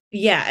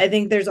 yeah, I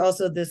think there's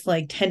also this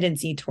like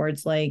tendency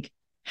towards like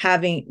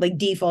having like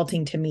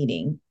defaulting to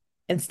meeting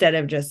instead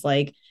of just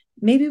like,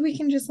 maybe we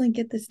can just like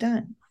get this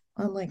done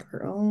on like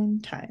our own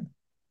time.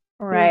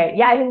 Right.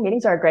 Yeah, I think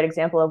meetings are a great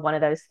example of one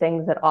of those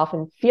things that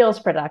often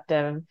feels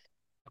productive,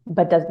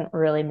 but doesn't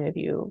really move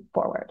you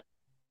forward.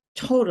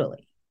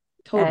 Totally.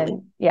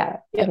 And yeah,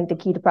 I think the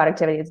key to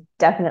productivity is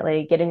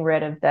definitely getting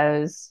rid of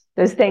those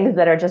things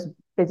that are just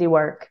busy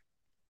work,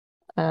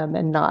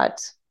 and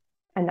not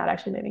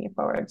actually moving you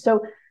forward.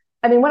 So,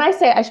 I mean, when I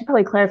say, I should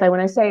probably clarify, when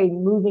I say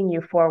moving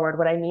you forward,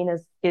 what I mean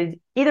is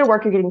either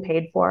work you're getting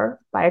paid for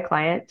by a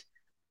client,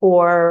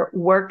 or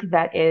work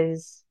that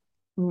is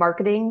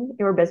marketing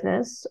your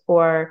business,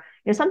 or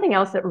something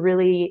else that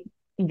really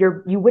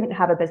you wouldn't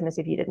have a business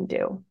if you didn't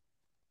do.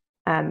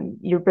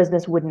 Your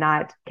business would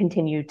not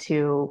continue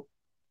to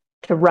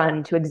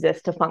run, to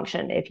exist, to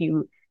function if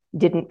you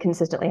didn't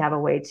consistently have a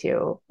way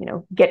to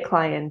get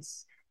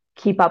clients,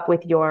 keep up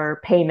with your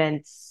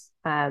payments,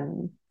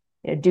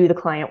 do the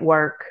client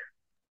work,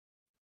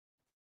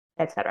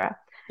 etc.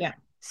 Yeah.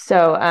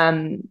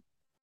 So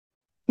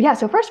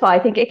so first of all, I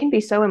think it can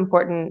be so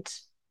important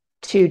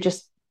to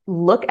just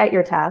look at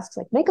your tasks,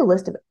 like make a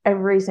list of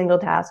every single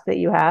task that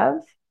you have,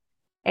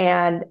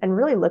 and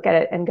really look at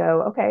it and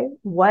go, okay,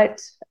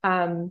 which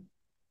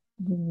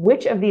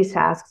of these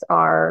tasks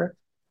are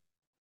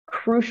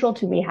crucial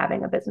to me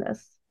having a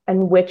business,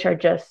 and which are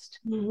just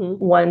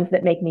ones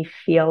that make me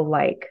feel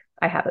like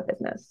I have a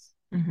business.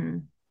 Mm-hmm.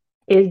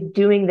 Is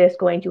doing this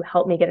going to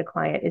help me get a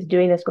client? Is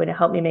doing this going to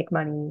help me make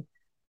money?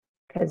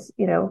 Because,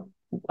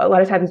 a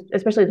lot of times,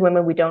 especially as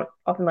women, we don't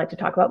often like to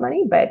talk about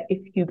money, but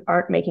if you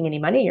aren't making any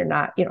money, you don't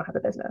have a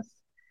business.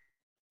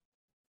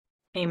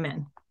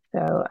 Amen.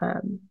 So,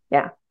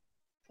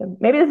 so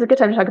maybe this is a good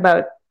time to talk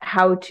about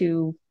how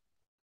to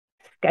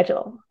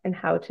schedule and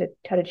how to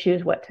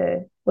choose what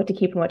to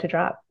keep and what to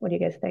drop. What do you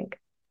guys think?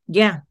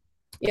 Yeah.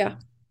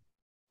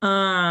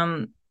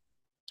 I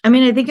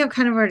mean, I think I've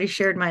kind of already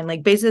shared mine.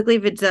 Like basically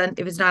if it's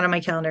not on my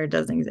calendar, it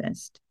doesn't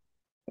exist.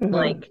 Mm-hmm.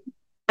 Like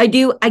I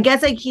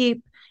guess I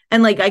keep,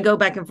 and like I go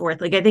back and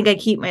forth. Like I think I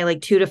keep my like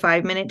 2 to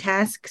 5 minute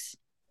tasks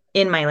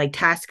in my like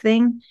task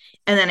thing.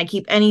 And then I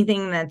keep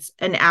anything that's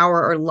an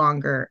hour or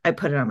longer, I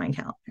put it on my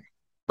calendar,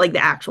 like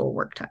the actual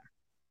work time.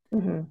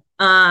 Mm-hmm.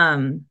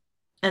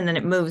 And then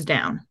it moves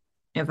down.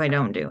 if I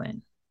don't do it.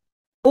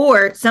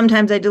 Or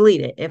sometimes I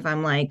delete it if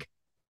I'm like,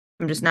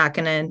 I'm just not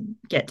going to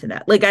get to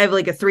that. Like I have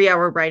like a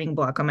 3-hour writing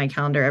block on my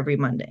calendar every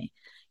Monday.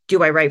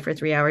 Do I write for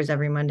 3 hours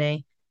every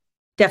Monday?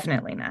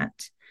 Definitely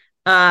not.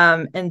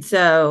 And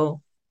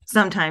so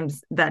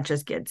sometimes that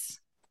just gets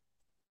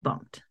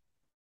bumped.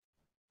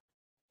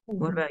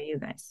 What about you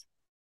guys?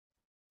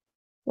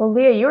 Well,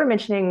 Leah, you were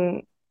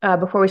mentioning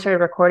before we started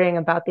recording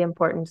about the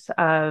importance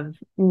of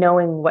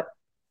knowing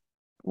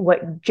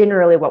what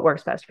generally what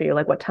works best for you,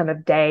 like what time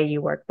of day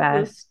you work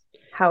best.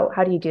 How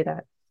do you do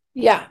that?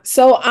 Yeah.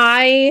 So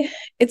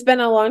it's been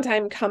a long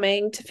time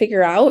coming to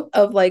figure out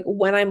of like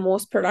when I'm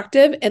most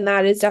productive. And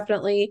that is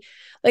definitely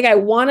like, I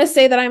want to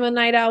say that I'm a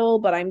night owl,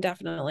 but I'm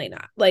definitely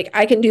not. Like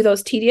I can do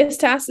those tedious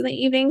tasks in the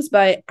evenings,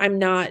 but I'm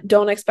not,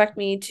 don't expect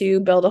me to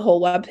build a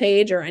whole web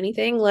page or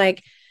anything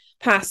like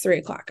past 3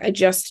 o'clock. I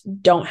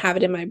just don't have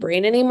it in my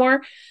brain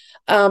anymore.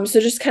 So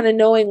just kind of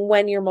knowing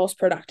when you're most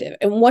productive.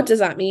 And what does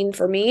that mean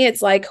for me?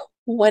 It's like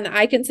when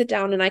I can sit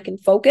down and I can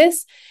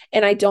focus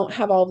and I don't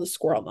have all the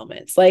squirrel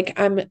moments. Like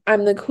I'm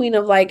the queen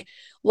of like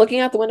looking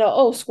out the window,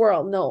 oh,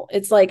 squirrel. No,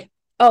 it's like,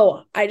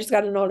 oh, I just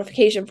got a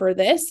notification for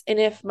this. And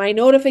if my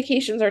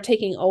notifications are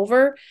taking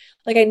over,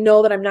 like I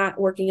know that I'm not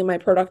working in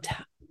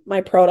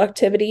my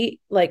productivity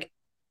like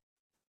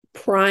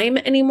prime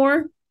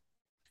anymore.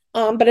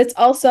 But it's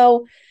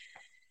also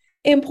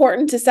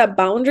important to set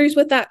boundaries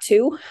with that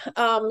too.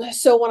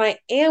 So when I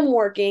am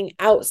working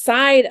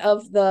outside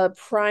of the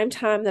prime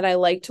time that I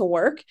like to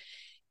work,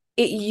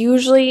 it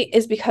usually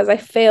is because I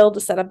failed to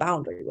set a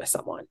boundary with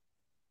someone.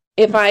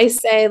 If I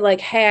say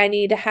like, hey, I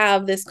need to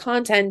have this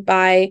content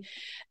by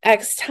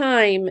X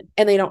time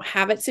and they don't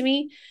have it to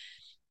me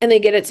and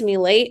they get it to me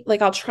late,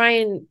 like I'll try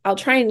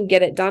and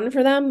get it done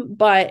for them,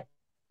 but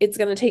it's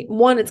going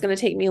to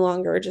take me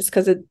longer just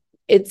because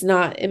it's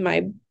not in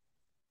my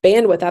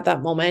bandwidth at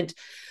that moment.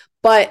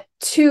 But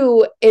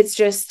two, it's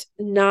just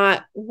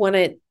not when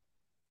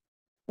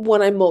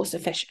I'm most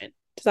efficient.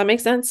 Does that make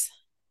sense?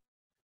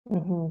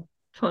 Mm-hmm.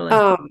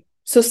 Totally.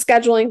 So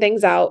scheduling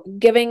things out,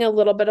 giving a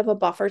little bit of a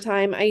buffer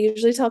time. I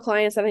usually tell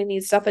clients that I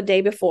need stuff a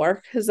day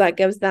before because that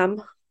gives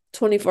them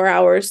 24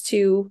 hours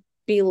to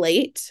be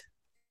late.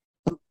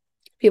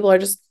 People are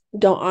just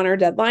don't honor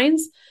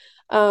deadlines.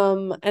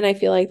 And I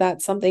feel like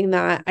that's something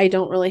that I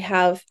don't really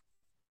have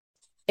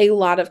a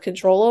lot of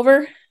control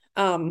over.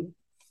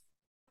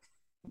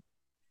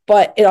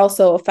 But it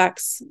also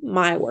affects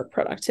my work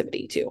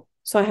productivity too.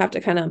 So I have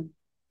to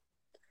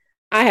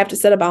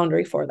set a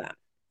boundary for them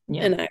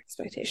and an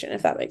expectation,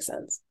 if that makes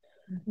sense.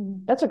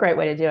 That's a great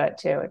way to do it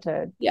too,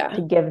 to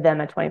give them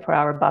a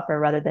 24-hour buffer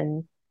rather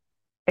than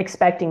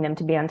expecting them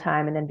to be on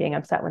time and then being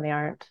upset when they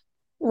aren't.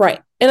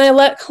 Right. And I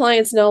let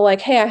clients know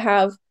like, hey, I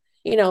have,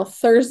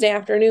 Thursday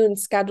afternoon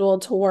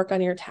scheduled to work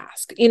on your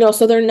task,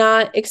 so they're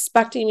not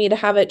expecting me to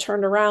have it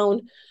turned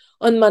around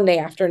on Monday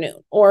afternoon,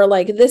 or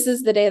like, this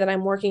is the day that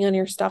I'm working on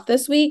your stuff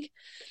this week.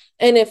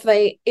 And if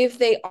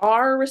they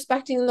are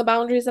respecting the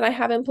boundaries that I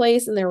have in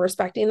place and they're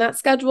respecting that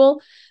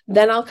schedule,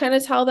 then I'll kind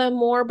of tell them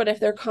more. But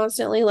if they're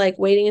constantly like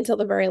waiting until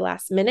the very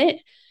last minute,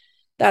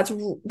 that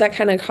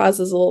kind of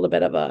causes a little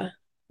bit of a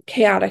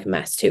chaotic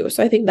mess too.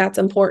 So I think that's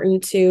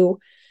important to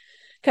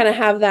kind of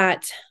have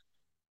that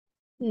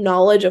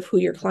knowledge of who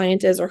your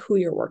client is or who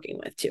you're working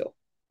with too.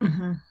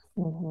 Mm-hmm.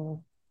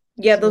 Mm-hmm.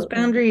 Yeah, those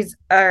boundaries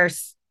are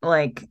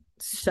like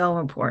so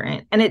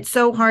important. And it's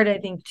so hard, I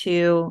think,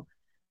 to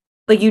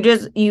like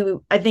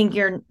I think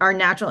our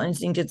natural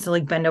instinct is to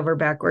like bend over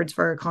backwards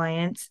for our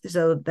clients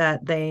so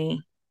that they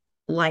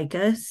like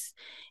us.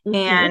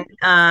 Mm-hmm.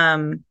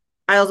 And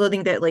I also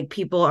think that like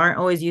people aren't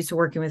always used to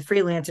working with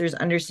freelancers,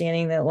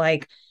 understanding that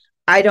like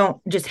I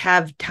don't just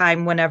have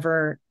time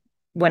whenever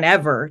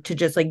to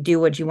just like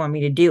do what you want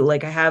me to do.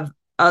 Like I have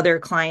other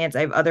clients,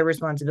 I have other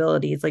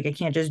responsibilities. Like I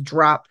can't just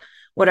drop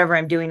whatever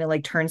I'm doing to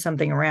like turn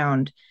something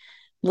around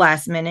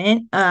last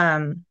minute.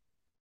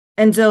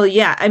 And so,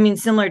 yeah, I mean,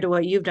 similar to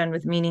what you've done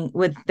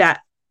with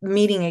that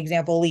meeting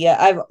example, Leah,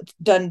 I've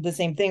done the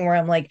same thing where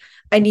I'm like,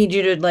 I need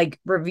you to like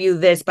review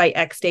this by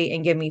X date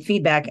and give me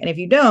feedback. And if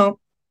you don't,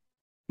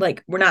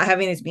 like, we're not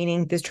having this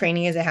meeting. This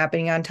training isn't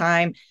happening on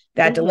time.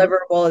 That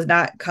deliverable is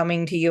not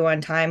coming to you on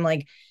time.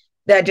 Like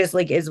that just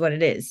like is what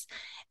it is.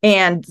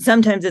 And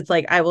sometimes it's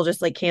like, I will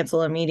just like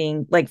cancel a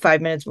meeting like 5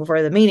 minutes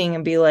before the meeting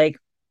and be like,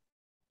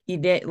 you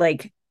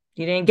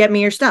didn't get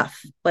me your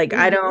stuff. Like,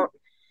 I don't,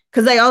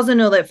 because I also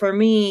know that for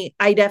me,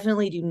 I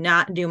definitely do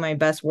not do my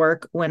best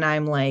work when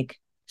I'm like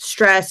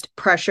stressed,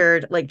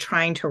 pressured, like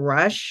trying to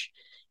rush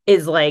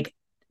is like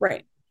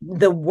right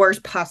the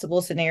worst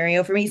possible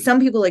scenario for me. Some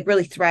people like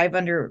really thrive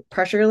under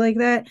pressure like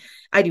that.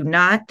 I do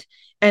not.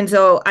 And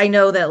so I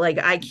know that like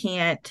I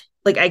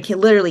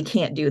literally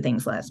can't do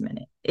things last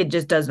minute. It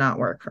just does not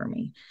work for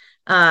me.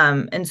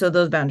 And so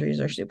those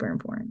boundaries are super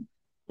important.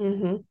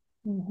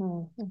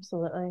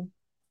 Absolutely.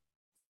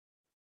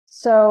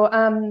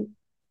 So,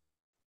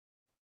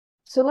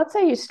 so let's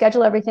say you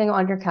schedule everything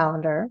on your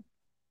calendar,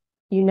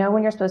 you know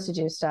when you're supposed to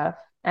do stuff.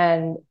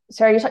 And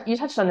Sarah, you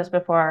touched on this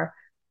before.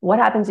 What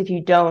happens if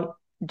you don't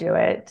do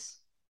it?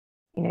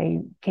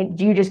 do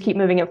you just keep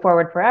moving it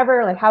forward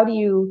forever? Like, how do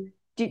you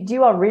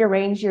all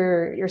rearrange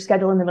your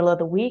schedule in the middle of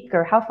the week,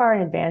 or how far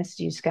in advance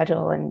do you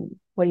schedule, and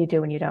what do you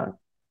do when you don't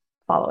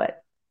follow it?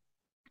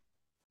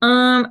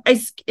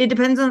 It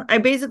depends on, I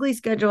basically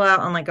schedule out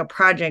on like a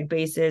project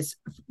basis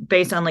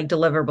based on like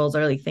deliverables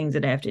or like things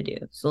that I have to do.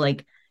 So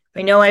like if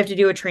I know I have to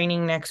do a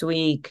training next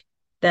week,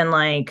 then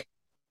like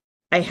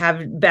I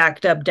have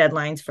backed up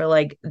deadlines for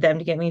like them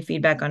to get me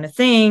feedback on a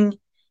thing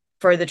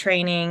for the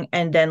training.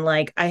 And then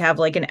like I have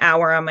like an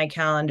hour on my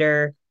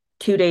calendar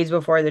 2 days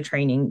before the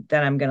training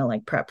that I'm gonna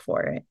like prep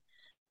for it.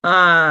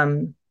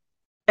 And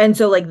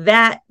so like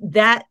that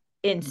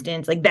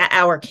instance, like that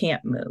hour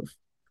can't move.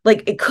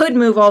 Like it could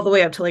move all the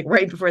way up to like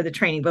right before the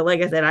training, but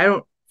like I said, I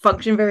don't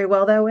function very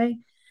well that way.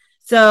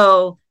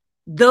 So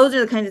those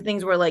are the kinds of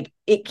things where like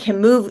it can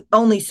move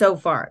only so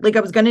far. Like I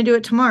was gonna do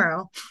it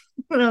tomorrow.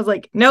 And I was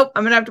like, nope,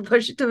 I'm gonna have to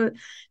push it to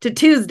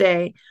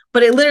Tuesday,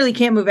 but it literally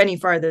can't move any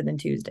farther than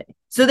Tuesday.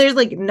 So there's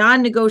like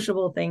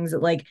non-negotiable things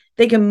that like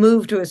they can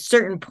move to a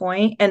certain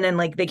point and then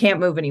like they can't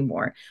move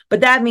anymore.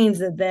 But that means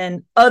that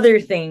then other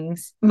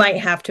things might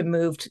have to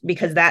move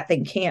because that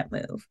thing can't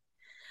move.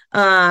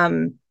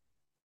 Um,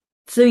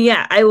 so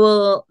yeah, I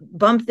will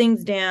bump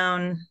things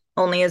down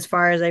only as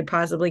far as I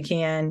possibly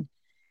can,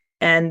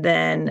 and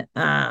then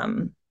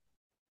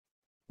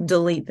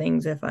delete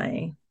things if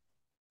I'm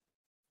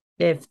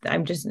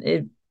just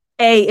if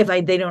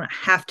they don't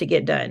have to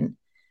get done,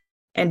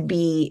 and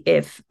B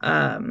if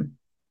I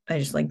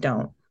just like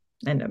don't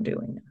end up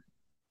doing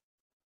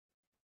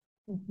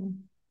it. Mm-hmm.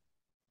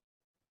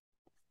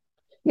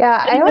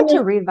 Yeah, I like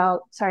to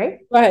reeval.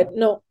 Sorry. Go ahead.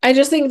 No, I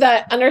just think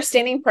that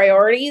understanding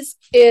priorities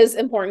is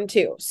important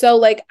too. So,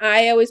 like,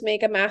 I always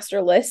make a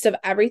master list of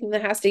everything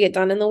that has to get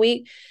done in the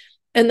week.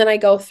 And then I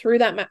go through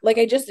that. Like,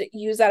 I just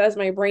use that as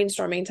my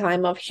brainstorming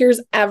time of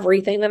here's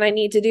everything that I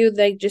need to do,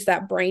 like just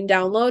that brain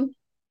download.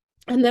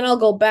 And then I'll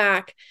go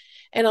back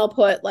and I'll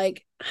put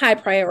like high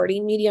priority,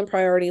 medium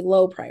priority,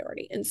 low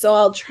priority. And so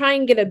I'll try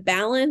and get a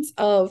balance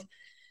of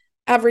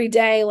every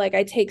day, like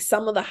I take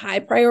some of the high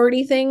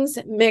priority things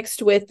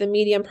mixed with the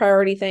medium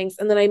priority things,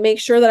 and then I make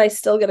sure that I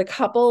still get a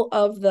couple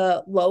of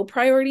the low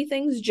priority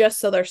things just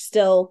so they're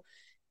still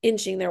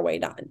inching their way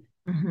done.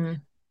 Mm-hmm.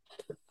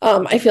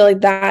 I feel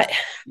like that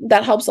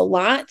helps a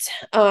lot.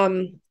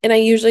 And I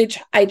usually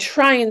I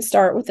try and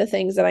start with the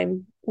things that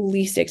I'm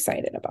least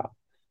excited about.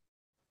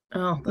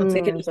 Oh, that's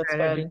a good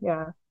strategy.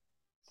 Good.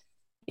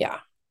 Yeah.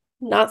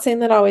 Not saying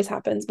that always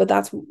happens, but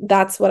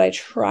that's what I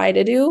try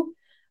to do.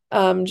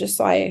 Just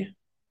so I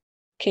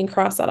can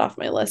cross that off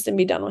my list and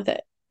be done with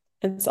it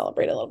and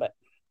celebrate a little bit.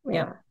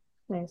 Yeah.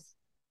 Nice.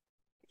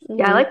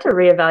 Yeah, I like to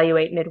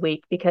reevaluate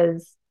midweek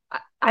because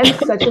I'm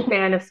such a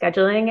fan of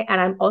scheduling,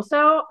 and I'm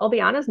also, I'll be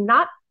honest,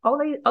 not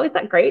always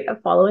that great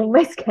at following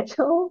my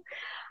schedule.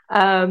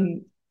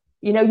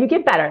 You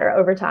get better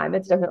over time.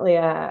 It's definitely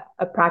a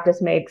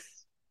practice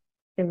makes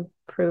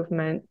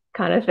improvement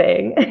kind of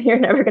thing. You're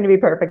never going to be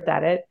perfect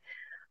at it.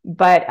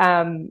 But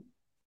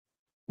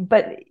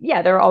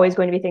yeah, there are always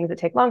going to be things that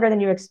take longer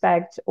than you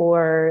expect,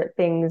 or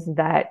things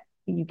that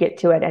you get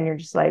to it and you're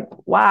just like,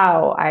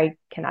 wow, I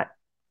cannot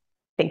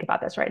think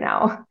about this right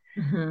now.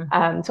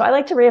 Mm-hmm. So I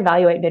like to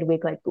reevaluate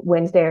midweek, like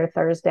Wednesday or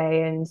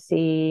Thursday, and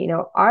see,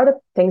 are the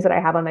things that I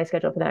have on my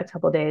schedule for the next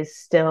couple of days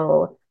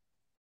still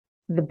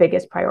the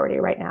biggest priority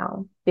right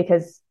now?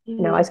 Because,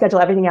 I schedule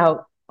everything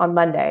out on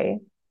Monday,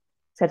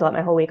 schedule out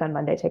my whole week on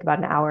Monday, take about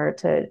an hour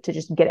to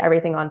just get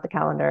everything on the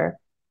calendar.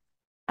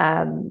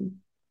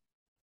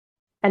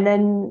 And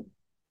then,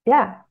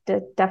 yeah,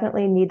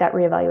 definitely need that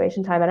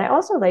reevaluation time. And I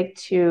also like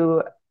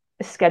to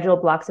schedule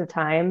blocks of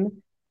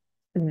time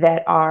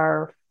that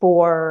are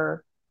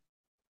for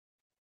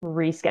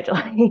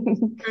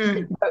rescheduling.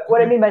 Mm-hmm. But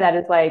what I mean by that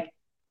is like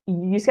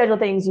you schedule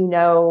things,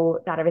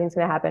 not everything's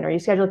going to happen, or you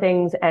schedule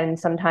things and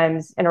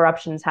sometimes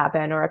interruptions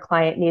happen, or a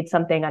client needs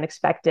something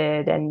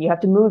unexpected and you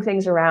have to move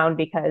things around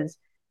because,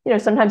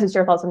 sometimes it's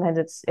your fault, sometimes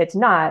it's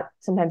not,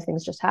 sometimes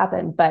things just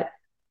happen. But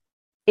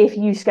if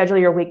you schedule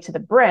your week to the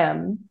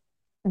brim,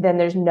 then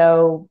there's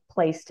no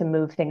place to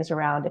move things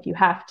around if you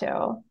have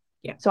to.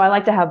 Yeah. So I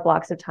like to have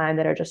blocks of time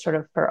that are just sort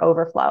of for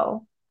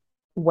overflow,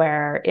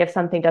 where if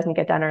something doesn't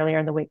get done earlier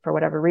in the week for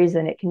whatever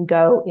reason, it can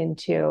go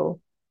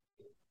into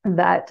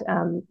that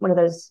one of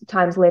those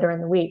times later in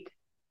the week,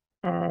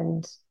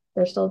 and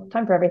there's still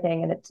time for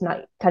everything, and it's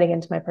not cutting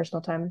into my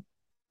personal time.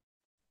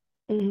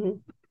 Mm-hmm.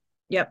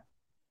 Yep.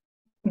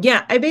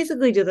 Yeah, I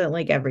basically do that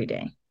like every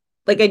day.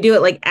 Like I do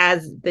it like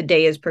as the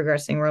day is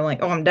progressing, where I'm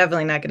like, oh, I'm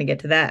definitely not going to get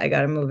to that. I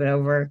got to move it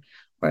over.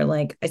 Or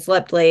like I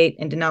slept late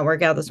and did not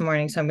work out this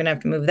morning, so I'm going to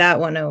have to move that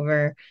one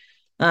over.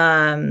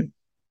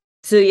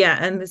 So yeah,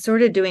 I'm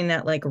sort of doing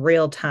that like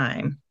real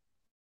time,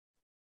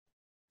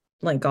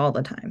 like all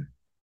the time.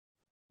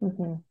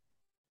 Mm-hmm.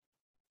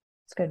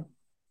 It's good.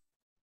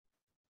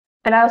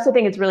 And I also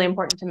think it's really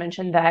important to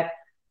mention that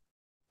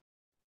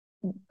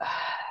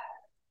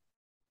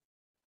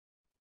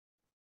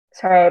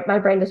sorry, my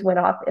brain just went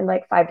off in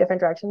like 5 different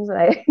directions, and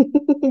I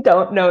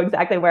don't know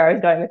exactly where I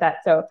was going with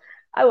that. So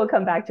I will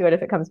come back to it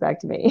if it comes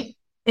back to me.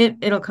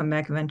 It'll come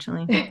back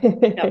eventually.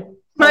 Yep.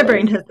 My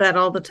brain does that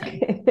all the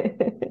time.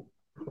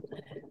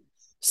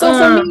 So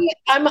for me,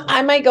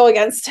 I might go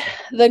against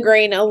the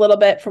grain a little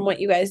bit from what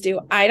you guys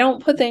do. I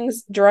don't put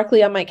things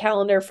directly on my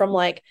calendar from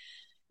like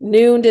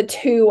noon to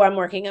 2, I'm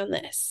working on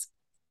this.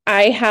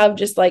 I have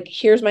just like,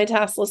 here's my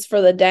task list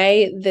for the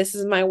day. This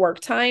is my work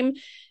time.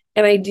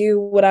 And I do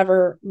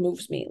whatever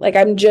moves me. Like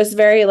I'm just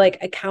very like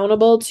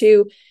accountable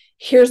to,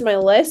 here's my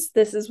list.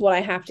 This is what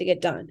I have to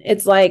get done.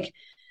 It's like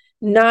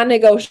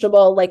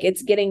non-negotiable, like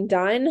it's getting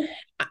done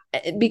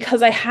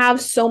because I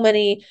have so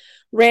many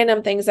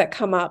random things that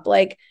come up.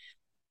 Like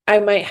I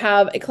might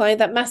have a client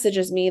that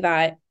messages me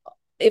that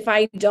if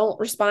I don't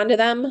respond to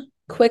them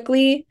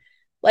quickly,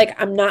 like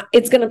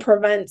it's going to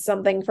prevent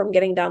something from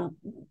getting done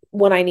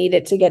when I need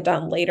it to get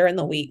done later in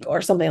the week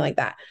or something like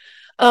that.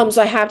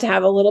 So I have to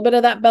have a little bit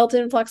of that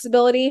built-in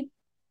flexibility.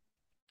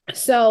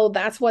 So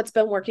that's what's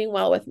been working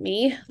well with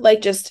me.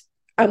 Like just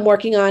I'm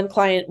working on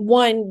client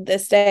 1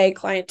 this day,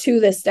 client 2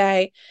 this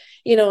day,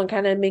 and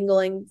kind of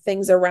mingling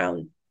things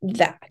around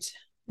that.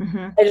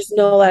 Mm-hmm. I just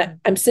know that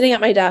I'm sitting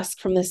at my desk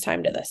from this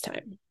time to this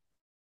time.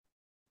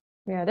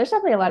 Yeah, there's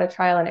definitely a lot of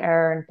trial and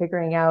error in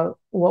figuring out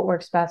what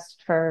works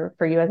best for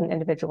you as an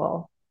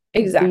individual.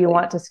 Exactly. Do you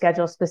want to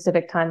schedule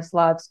specific time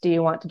slots? Do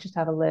you want to just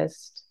have a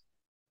list?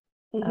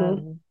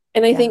 Mm-hmm.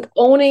 And I think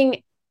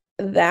owning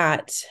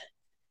that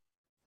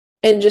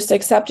and just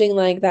accepting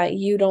like that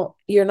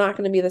you're not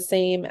going to be the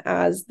same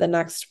as the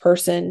next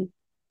person.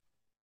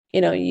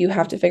 You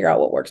have to figure out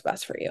what works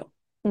best for you.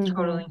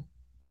 Totally.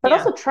 But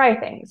also try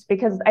things,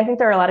 because I think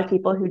there are a lot of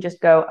people who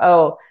just go,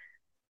 oh,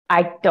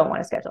 I don't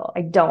want to schedule.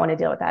 I don't want to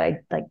deal with that. I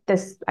like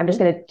this. I'm just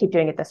going to keep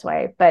doing it this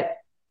way. But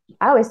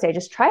I always say,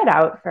 just try it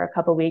out for a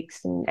couple of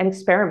weeks and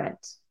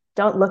experiment.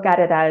 Don't look at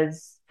it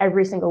as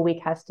every single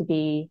week has to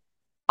be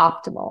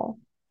optimal,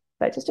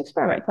 but just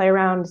experiment, play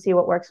around, see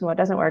what works and what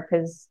doesn't work.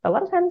 Because a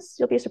lot of times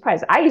you'll be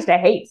surprised. I used to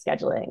hate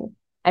scheduling,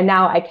 and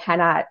now I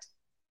cannot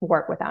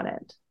work without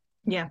it.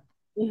 Yeah.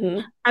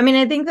 Mm-hmm. I mean,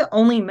 I think the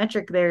only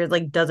metric there is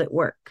like, does it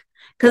work?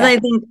 Because I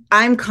think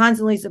I'm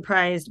constantly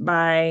surprised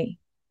by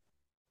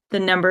the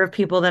number of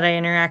people that I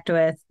interact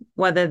with,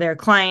 whether they're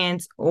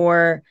clients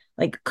or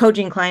like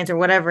coaching clients or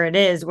whatever it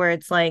is, where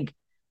it's like,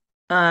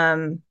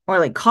 or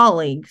like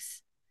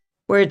colleagues,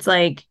 where it's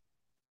like,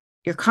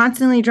 you're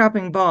constantly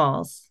dropping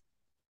balls.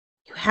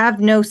 You have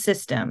no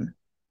system.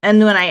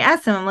 And when I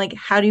ask them, I'm like,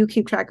 how do you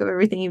keep track of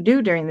everything you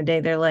do during the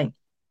day? They're like,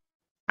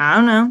 I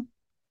don't know.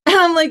 And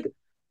I'm like,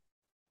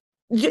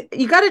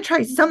 you got to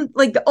try some,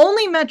 like the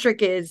only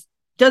metric is,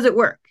 does it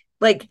work?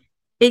 Like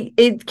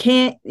it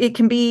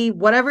can be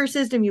whatever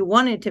system you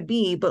want it to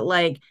be, but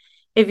like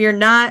if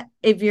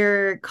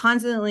you're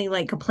constantly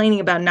like complaining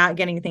about not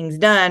getting things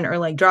done or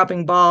like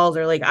dropping balls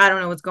or like I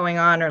don't know what's going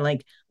on or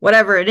like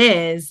whatever it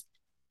is,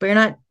 but you're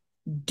not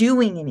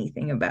doing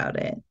anything about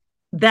it,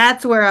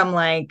 that's where I'm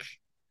like,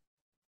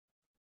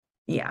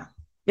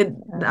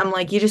 I'm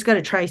like, you just got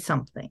to try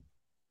something,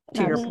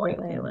 to your point,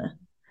 Leila.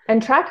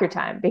 And track your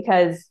time,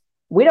 because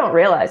we don't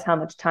realize how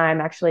much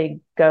time actually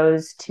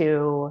goes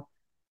to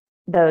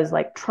those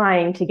like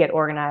trying to get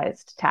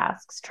organized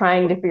tasks,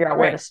 trying to figure out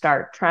where to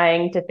start,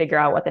 trying to figure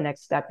out what the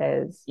next step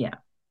is. Yeah.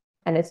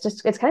 And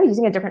it's kind of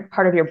using a different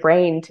part of your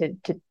brain to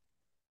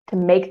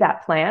make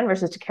that plan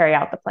versus to carry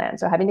out the plan.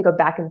 So having to go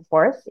back and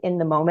forth in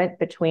the moment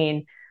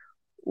between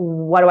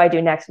what do I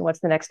do next and what's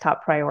the next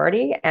top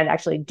priority and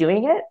actually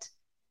doing it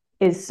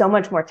is so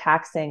much more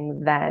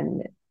taxing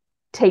than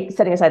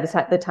setting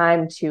aside the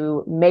time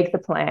to make the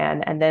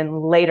plan and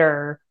then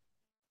later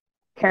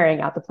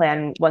carrying out the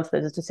plan once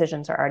those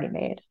decisions are already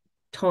made.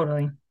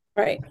 Totally.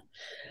 Right.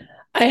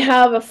 I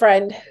have a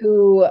friend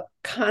who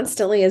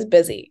constantly is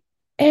busy,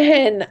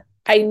 and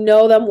I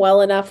know them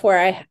well enough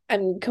where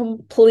I'm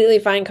completely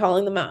fine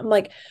calling them out. I'm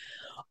like,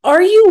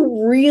 are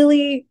you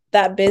really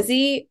that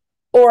busy,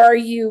 or are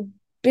you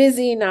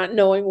busy not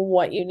knowing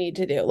what you need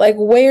to do? Like,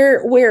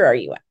 where are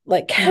you at?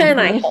 Like, can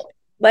I help?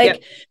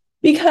 Like,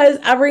 because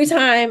every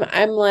time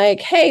I'm like,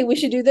 hey, we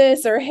should do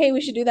this, or hey,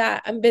 we should do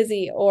that, I'm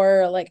busy,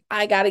 or like,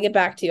 I got to get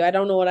back to you. I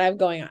don't know what I have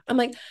going on. I'm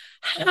like,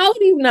 how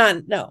do you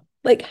not know?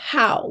 Like,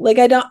 how? Like,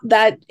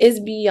 that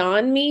is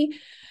beyond me.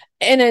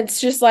 And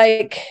it's just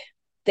like,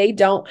 they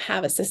don't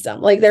have a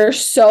system. Like, they're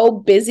so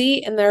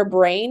busy in their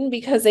brain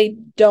because they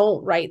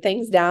don't write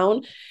things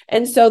down.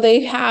 And so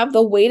they have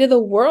the weight of the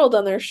world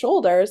on their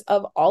shoulders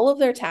of all of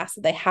their tasks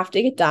that they have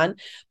to get done,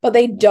 but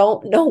they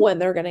don't know when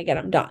they're going to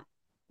get them done.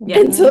 Yeah.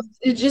 And so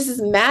it just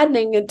is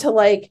maddening to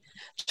like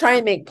try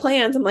and make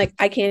plans. I'm like,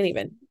 I can't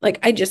even, like,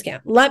 I just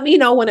can't. Let me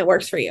know when it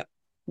works for you.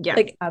 Yeah,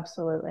 like,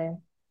 absolutely.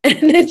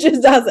 And it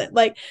just doesn't.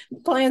 Like,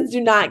 plans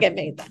do not get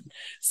made then.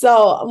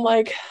 So I'm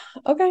like,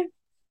 okay.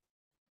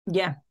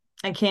 Yeah,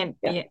 I can't.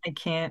 Yeah. I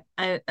can't.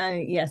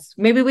 Yes,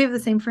 maybe we have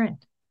the same friend.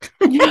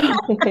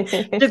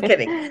 Just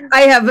kidding.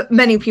 I have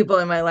many people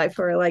in my life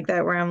who are like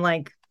that, where I'm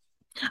like,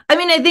 I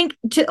mean, I think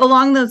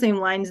along those same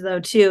lines though,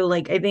 too,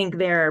 like, I think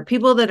there are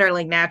people that are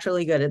like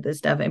naturally good at this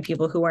stuff and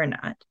people who are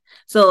not.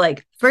 So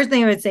like, first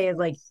thing I would say is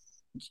like,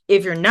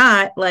 if you're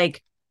not,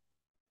 like,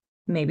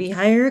 maybe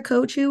hire a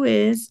coach who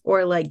is,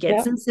 or like get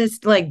Yeah. some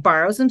like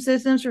borrow some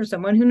systems from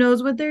someone who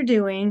knows what they're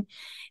doing.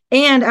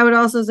 And I would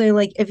also say,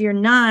 like, if you're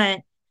not,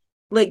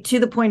 like, to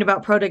the point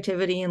about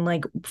productivity and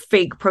like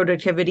fake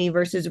productivity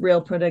versus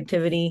real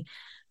productivity,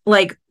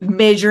 like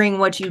measuring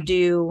what you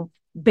do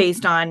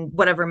based on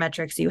whatever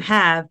metrics you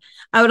have,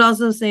 I would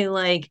also say,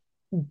 like,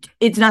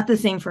 it's not the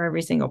same for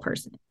every single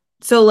person.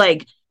 So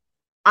like,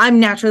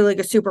 I'm naturally like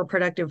a super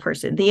productive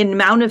person. The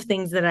amount of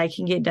things that I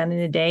can get done in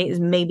a day is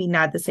maybe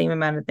not the same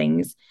amount of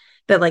things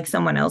that like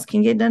someone else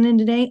can get done in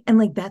a day. And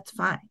like, that's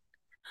fine.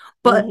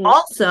 But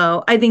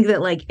also, I think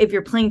that like if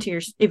you're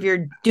if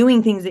you're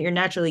doing things that you're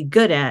naturally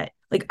good at,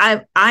 like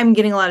I'm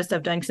getting a lot of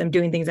stuff done because I'm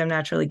doing things I'm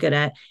naturally good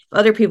at. If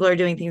other people are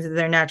doing things that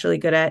they're naturally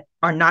good at,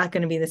 are not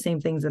going to be the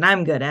same things that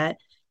I'm good at.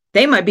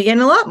 They might be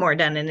getting a lot more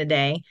done in a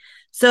day.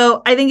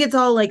 So I think it's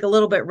all like a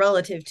little bit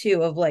relative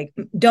too, of like,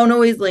 don't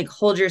always like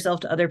hold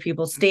yourself to other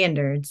people's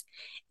standards.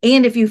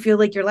 And if you feel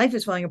like your life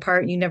is falling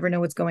apart and you never know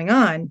what's going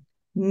on,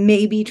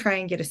 maybe try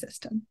and get a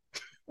system.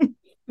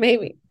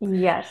 Maybe.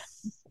 Yes.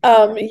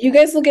 You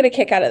guys will get a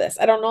kick out of this.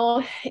 I don't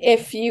know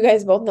if you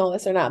guys both know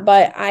this or not,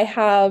 but I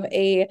have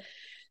a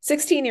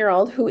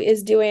 16-year-old who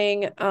is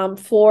doing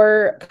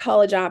 4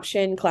 college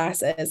option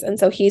classes. And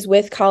so he's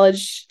with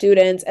college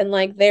students, and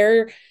like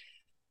the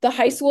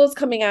high school is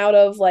coming out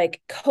of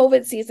like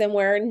COVID season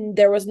where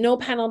there was no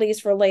penalties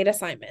for late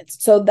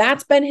assignments. So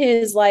that's been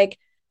his like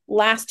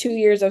last 2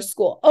 years of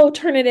school. Oh,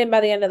 turn it in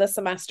by the end of the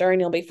semester and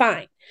you'll be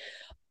fine.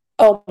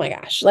 Oh my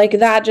gosh. Like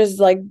that just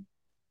like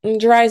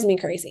drives me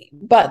crazy.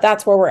 But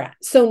that's where we're at.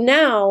 So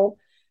now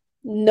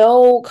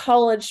no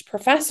college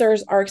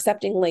professors are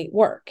accepting late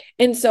work.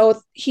 And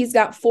so he's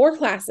got 4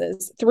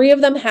 classes. 3 of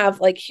them have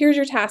like, here's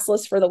your task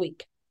list for the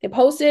week. They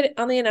posted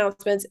on the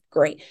announcements.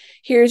 Great.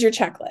 Here's your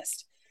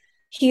checklist.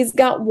 He's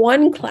got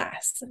 1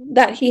 class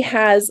that he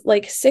has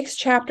like 6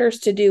 chapters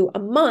to do a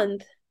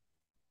month.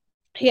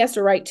 He has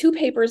to write 2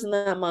 papers in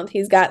that month.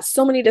 He's got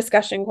so many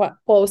discussion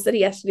posts that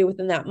he has to do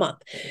within that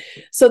month.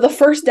 So the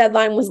first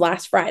deadline was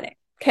last Friday.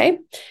 Okay.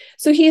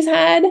 So he's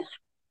had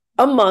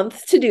a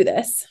month to do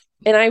this.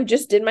 And I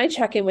just did my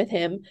check-in with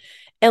him.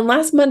 And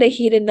last Monday,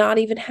 he did not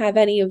even have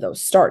any of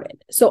those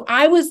started. So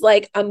I was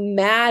like a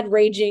mad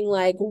raging,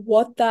 like,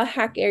 what the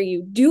heck are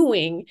you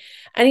doing?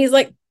 And he's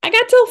like, I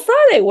got till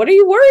Friday. What are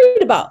you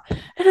worried about?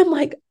 And I'm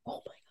like,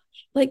 oh my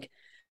gosh. Like,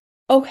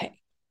 okay.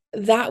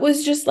 That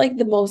was just like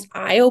the most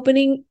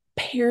eye-opening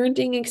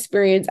parenting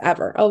experience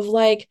ever of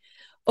like,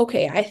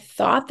 okay, I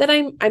thought that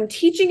I'm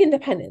teaching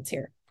independence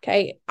here.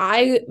 Okay.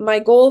 My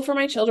goal for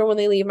my children when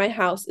they leave my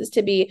house is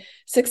to be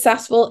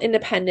successful,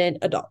 independent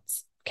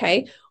adults.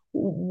 Okay.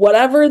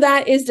 Whatever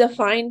that is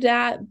defined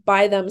at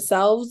by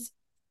themselves,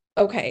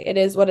 okay, it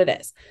is what it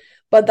is.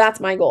 But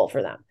that's my goal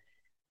for them.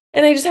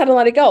 And I just had to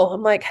let it go.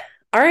 I'm like,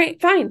 all right,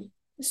 fine.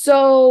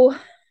 So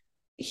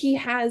he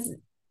has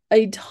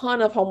a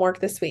ton of homework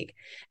this week.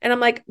 And I'm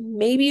like,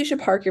 maybe you should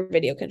park your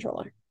video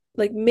controller.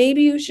 Like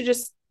maybe you should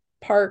just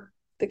park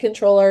the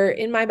controller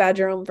in my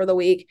bedroom for the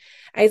week.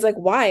 And he's like,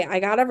 why? I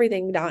got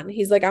everything done.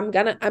 He's like, I'm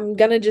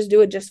gonna just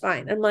do it just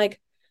fine. I'm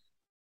like,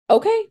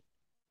 okay,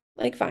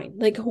 like fine.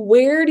 Like,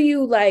 where do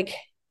you like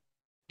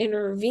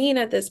intervene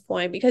at this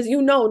point? Because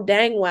you know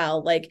dang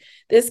well, like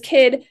this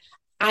kid,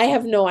 I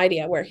have no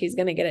idea where he's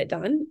gonna get it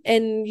done.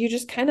 And you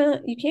just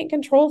you can't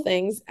control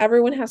things.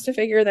 Everyone has to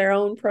figure their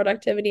own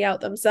productivity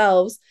out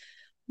themselves,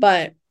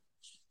 but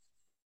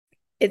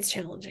it's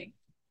challenging.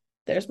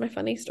 There's my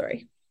funny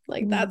story.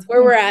 Like that's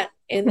where we're at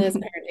in this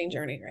parenting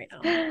journey right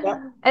now.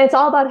 Yep. And it's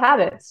all about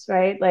habits,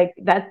 right? Like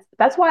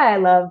that's why I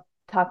love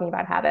talking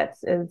about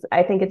habits. Is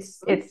I think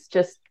it's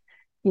just,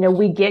 you know,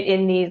 we get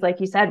in these,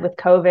 like you said, with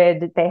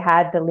COVID, they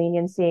had the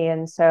leniency,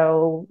 and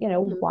so, you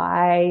know,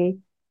 why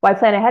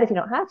plan ahead if you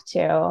don't have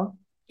to?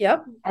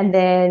 Yep. And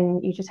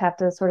then you just have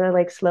to sort of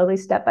like slowly,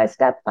 step by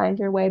step, find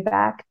your way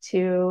back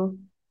to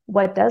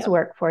what does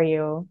work for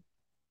you.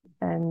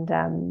 And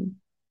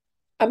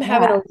I'm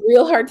having a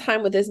real hard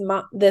time with this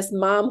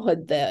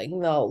momhood thing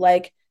though.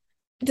 Like,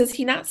 does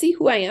he not see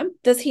who I am?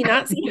 Does he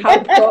not see how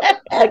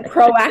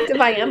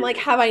proactive I am? Like,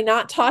 have I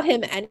not taught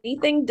him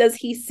anything? Does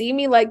he see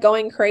me like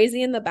going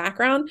crazy in the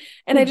background?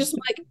 And I just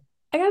like,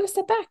 I gotta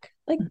step back.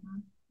 Like,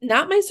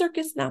 not my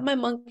circus, not my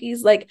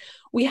monkeys. Like,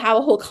 we have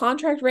a whole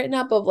contract written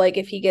up of like,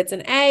 if he gets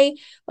an A,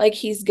 like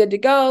he's good to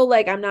go.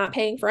 Like, I'm not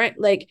paying for it.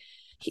 Like,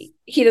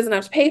 he doesn't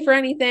have to pay for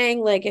anything.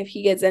 Like, if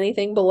he gets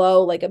anything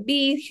below like a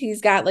B,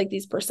 he's got like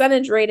these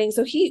percentage ratings.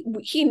 So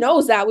he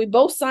knows that. We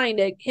both signed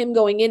it, him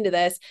going into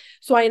this.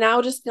 So I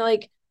now just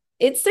like,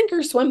 it's sink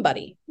or swim,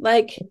 buddy.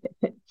 Like,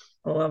 I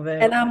love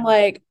it. And I'm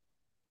like,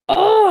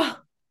 oh,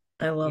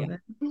 I love it.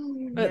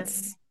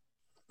 It's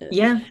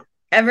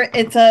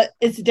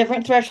it's a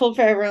different threshold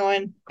for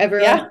everyone.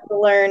 Everyone's to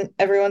learn.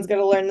 Everyone's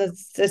going to learn the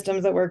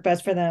systems that work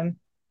best for them.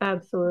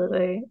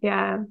 Absolutely.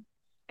 Yeah.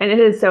 And it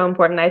is so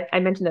important. I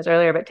mentioned this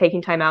earlier, but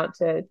taking time out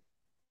to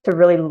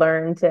really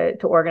learn to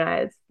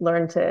organize,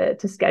 learn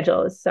to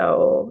schedule is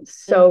so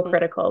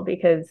critical,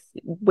 because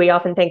we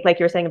often think, like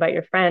you were saying about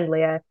your friend,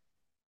 Leah,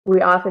 we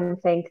often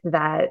think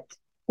that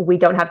we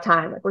don't have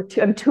time. Like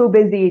I'm too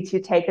busy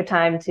to take the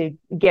time to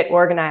get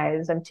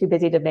organized. I'm too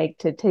busy to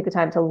take the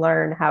time to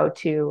learn how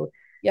to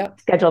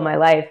schedule my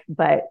life.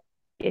 But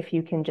if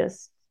you can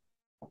just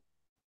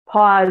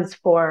pause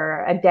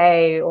for a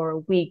day or a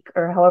week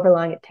or however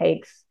long it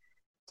takes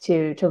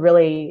to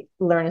really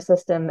learn a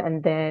system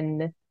and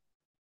then,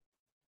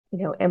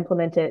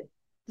 implement it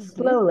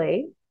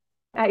slowly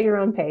at your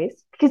own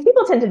pace, because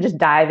people tend to just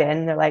dive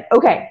in. They're like,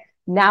 okay,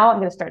 now I'm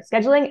going to start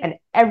scheduling, and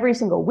every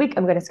single week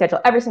I'm going to schedule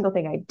every single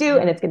thing I do,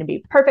 and it's going to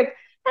be perfect.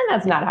 And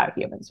that's not how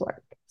humans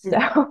work.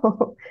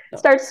 So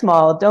start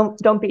small.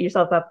 Don't beat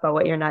yourself up about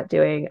what you're not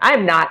doing.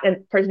 I'm not a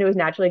person who is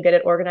naturally good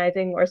at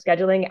organizing or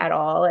scheduling at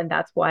all. And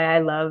that's why I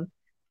love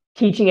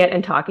teaching it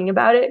and talking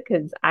about it,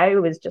 because I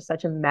was just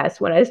such a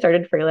mess when I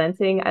started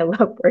freelancing. I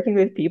love working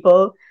with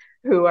people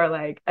who are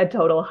like a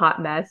total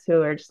hot mess,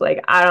 who are just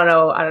like, I don't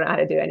know how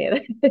to do any of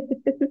this.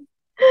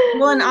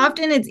 Well, and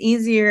often it's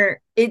easier.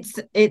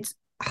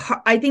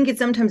 I think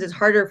sometimes it's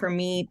harder for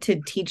me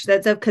to teach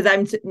that stuff because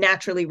I'm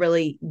naturally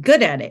really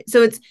good at it.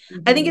 So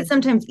I think it's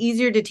sometimes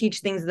easier to teach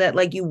things that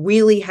like you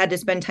really had to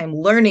spend time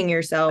learning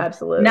yourself.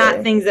 Absolutely.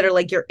 Not things that are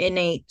like your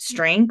innate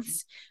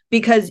strengths,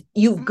 because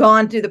you've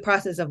gone through the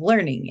process of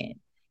learning it.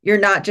 You're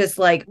not just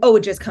like, oh,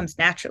 it just comes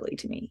naturally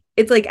to me.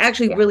 It's like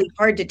actually really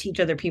hard to teach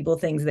other people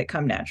things that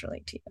come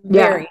naturally to you.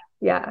 Very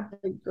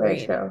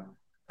true.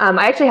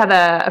 I actually have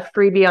a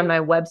freebie on my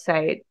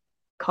website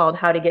called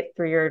how to actually get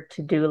through your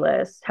to-do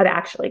list.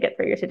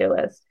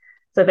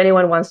 So if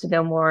anyone wants to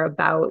know more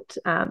about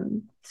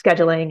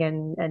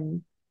scheduling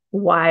and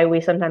why we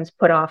sometimes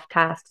put off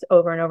tasks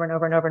over and over and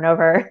over and over and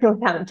over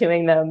without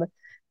doing them,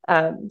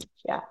 go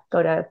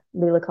to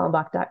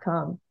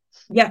leilakalmbach.com.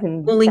 Yeah,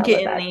 we'll link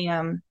it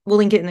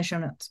in the show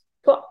notes.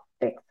 Cool.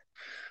 Thanks.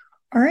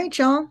 All right,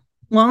 y'all.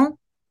 Well,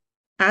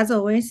 as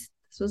always,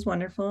 this was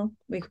wonderful.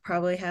 We could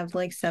probably have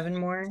like 7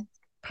 more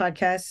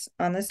podcasts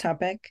on this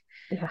topic.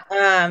 Yeah.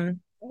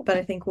 But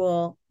I think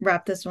we'll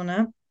wrap this one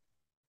up.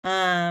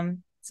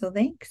 So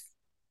thanks.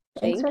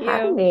 Thanks for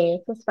having me.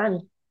 It was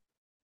fun.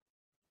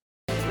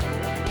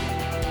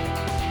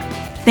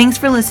 Thanks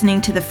for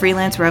listening to the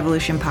Freelance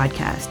Revolution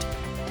podcast.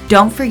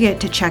 Don't forget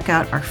to check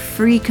out our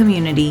free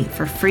community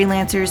for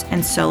freelancers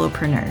and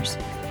solopreneurs.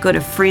 Go to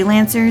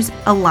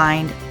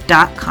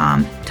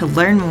freelancersaligned.com to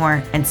learn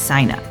more and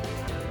sign up.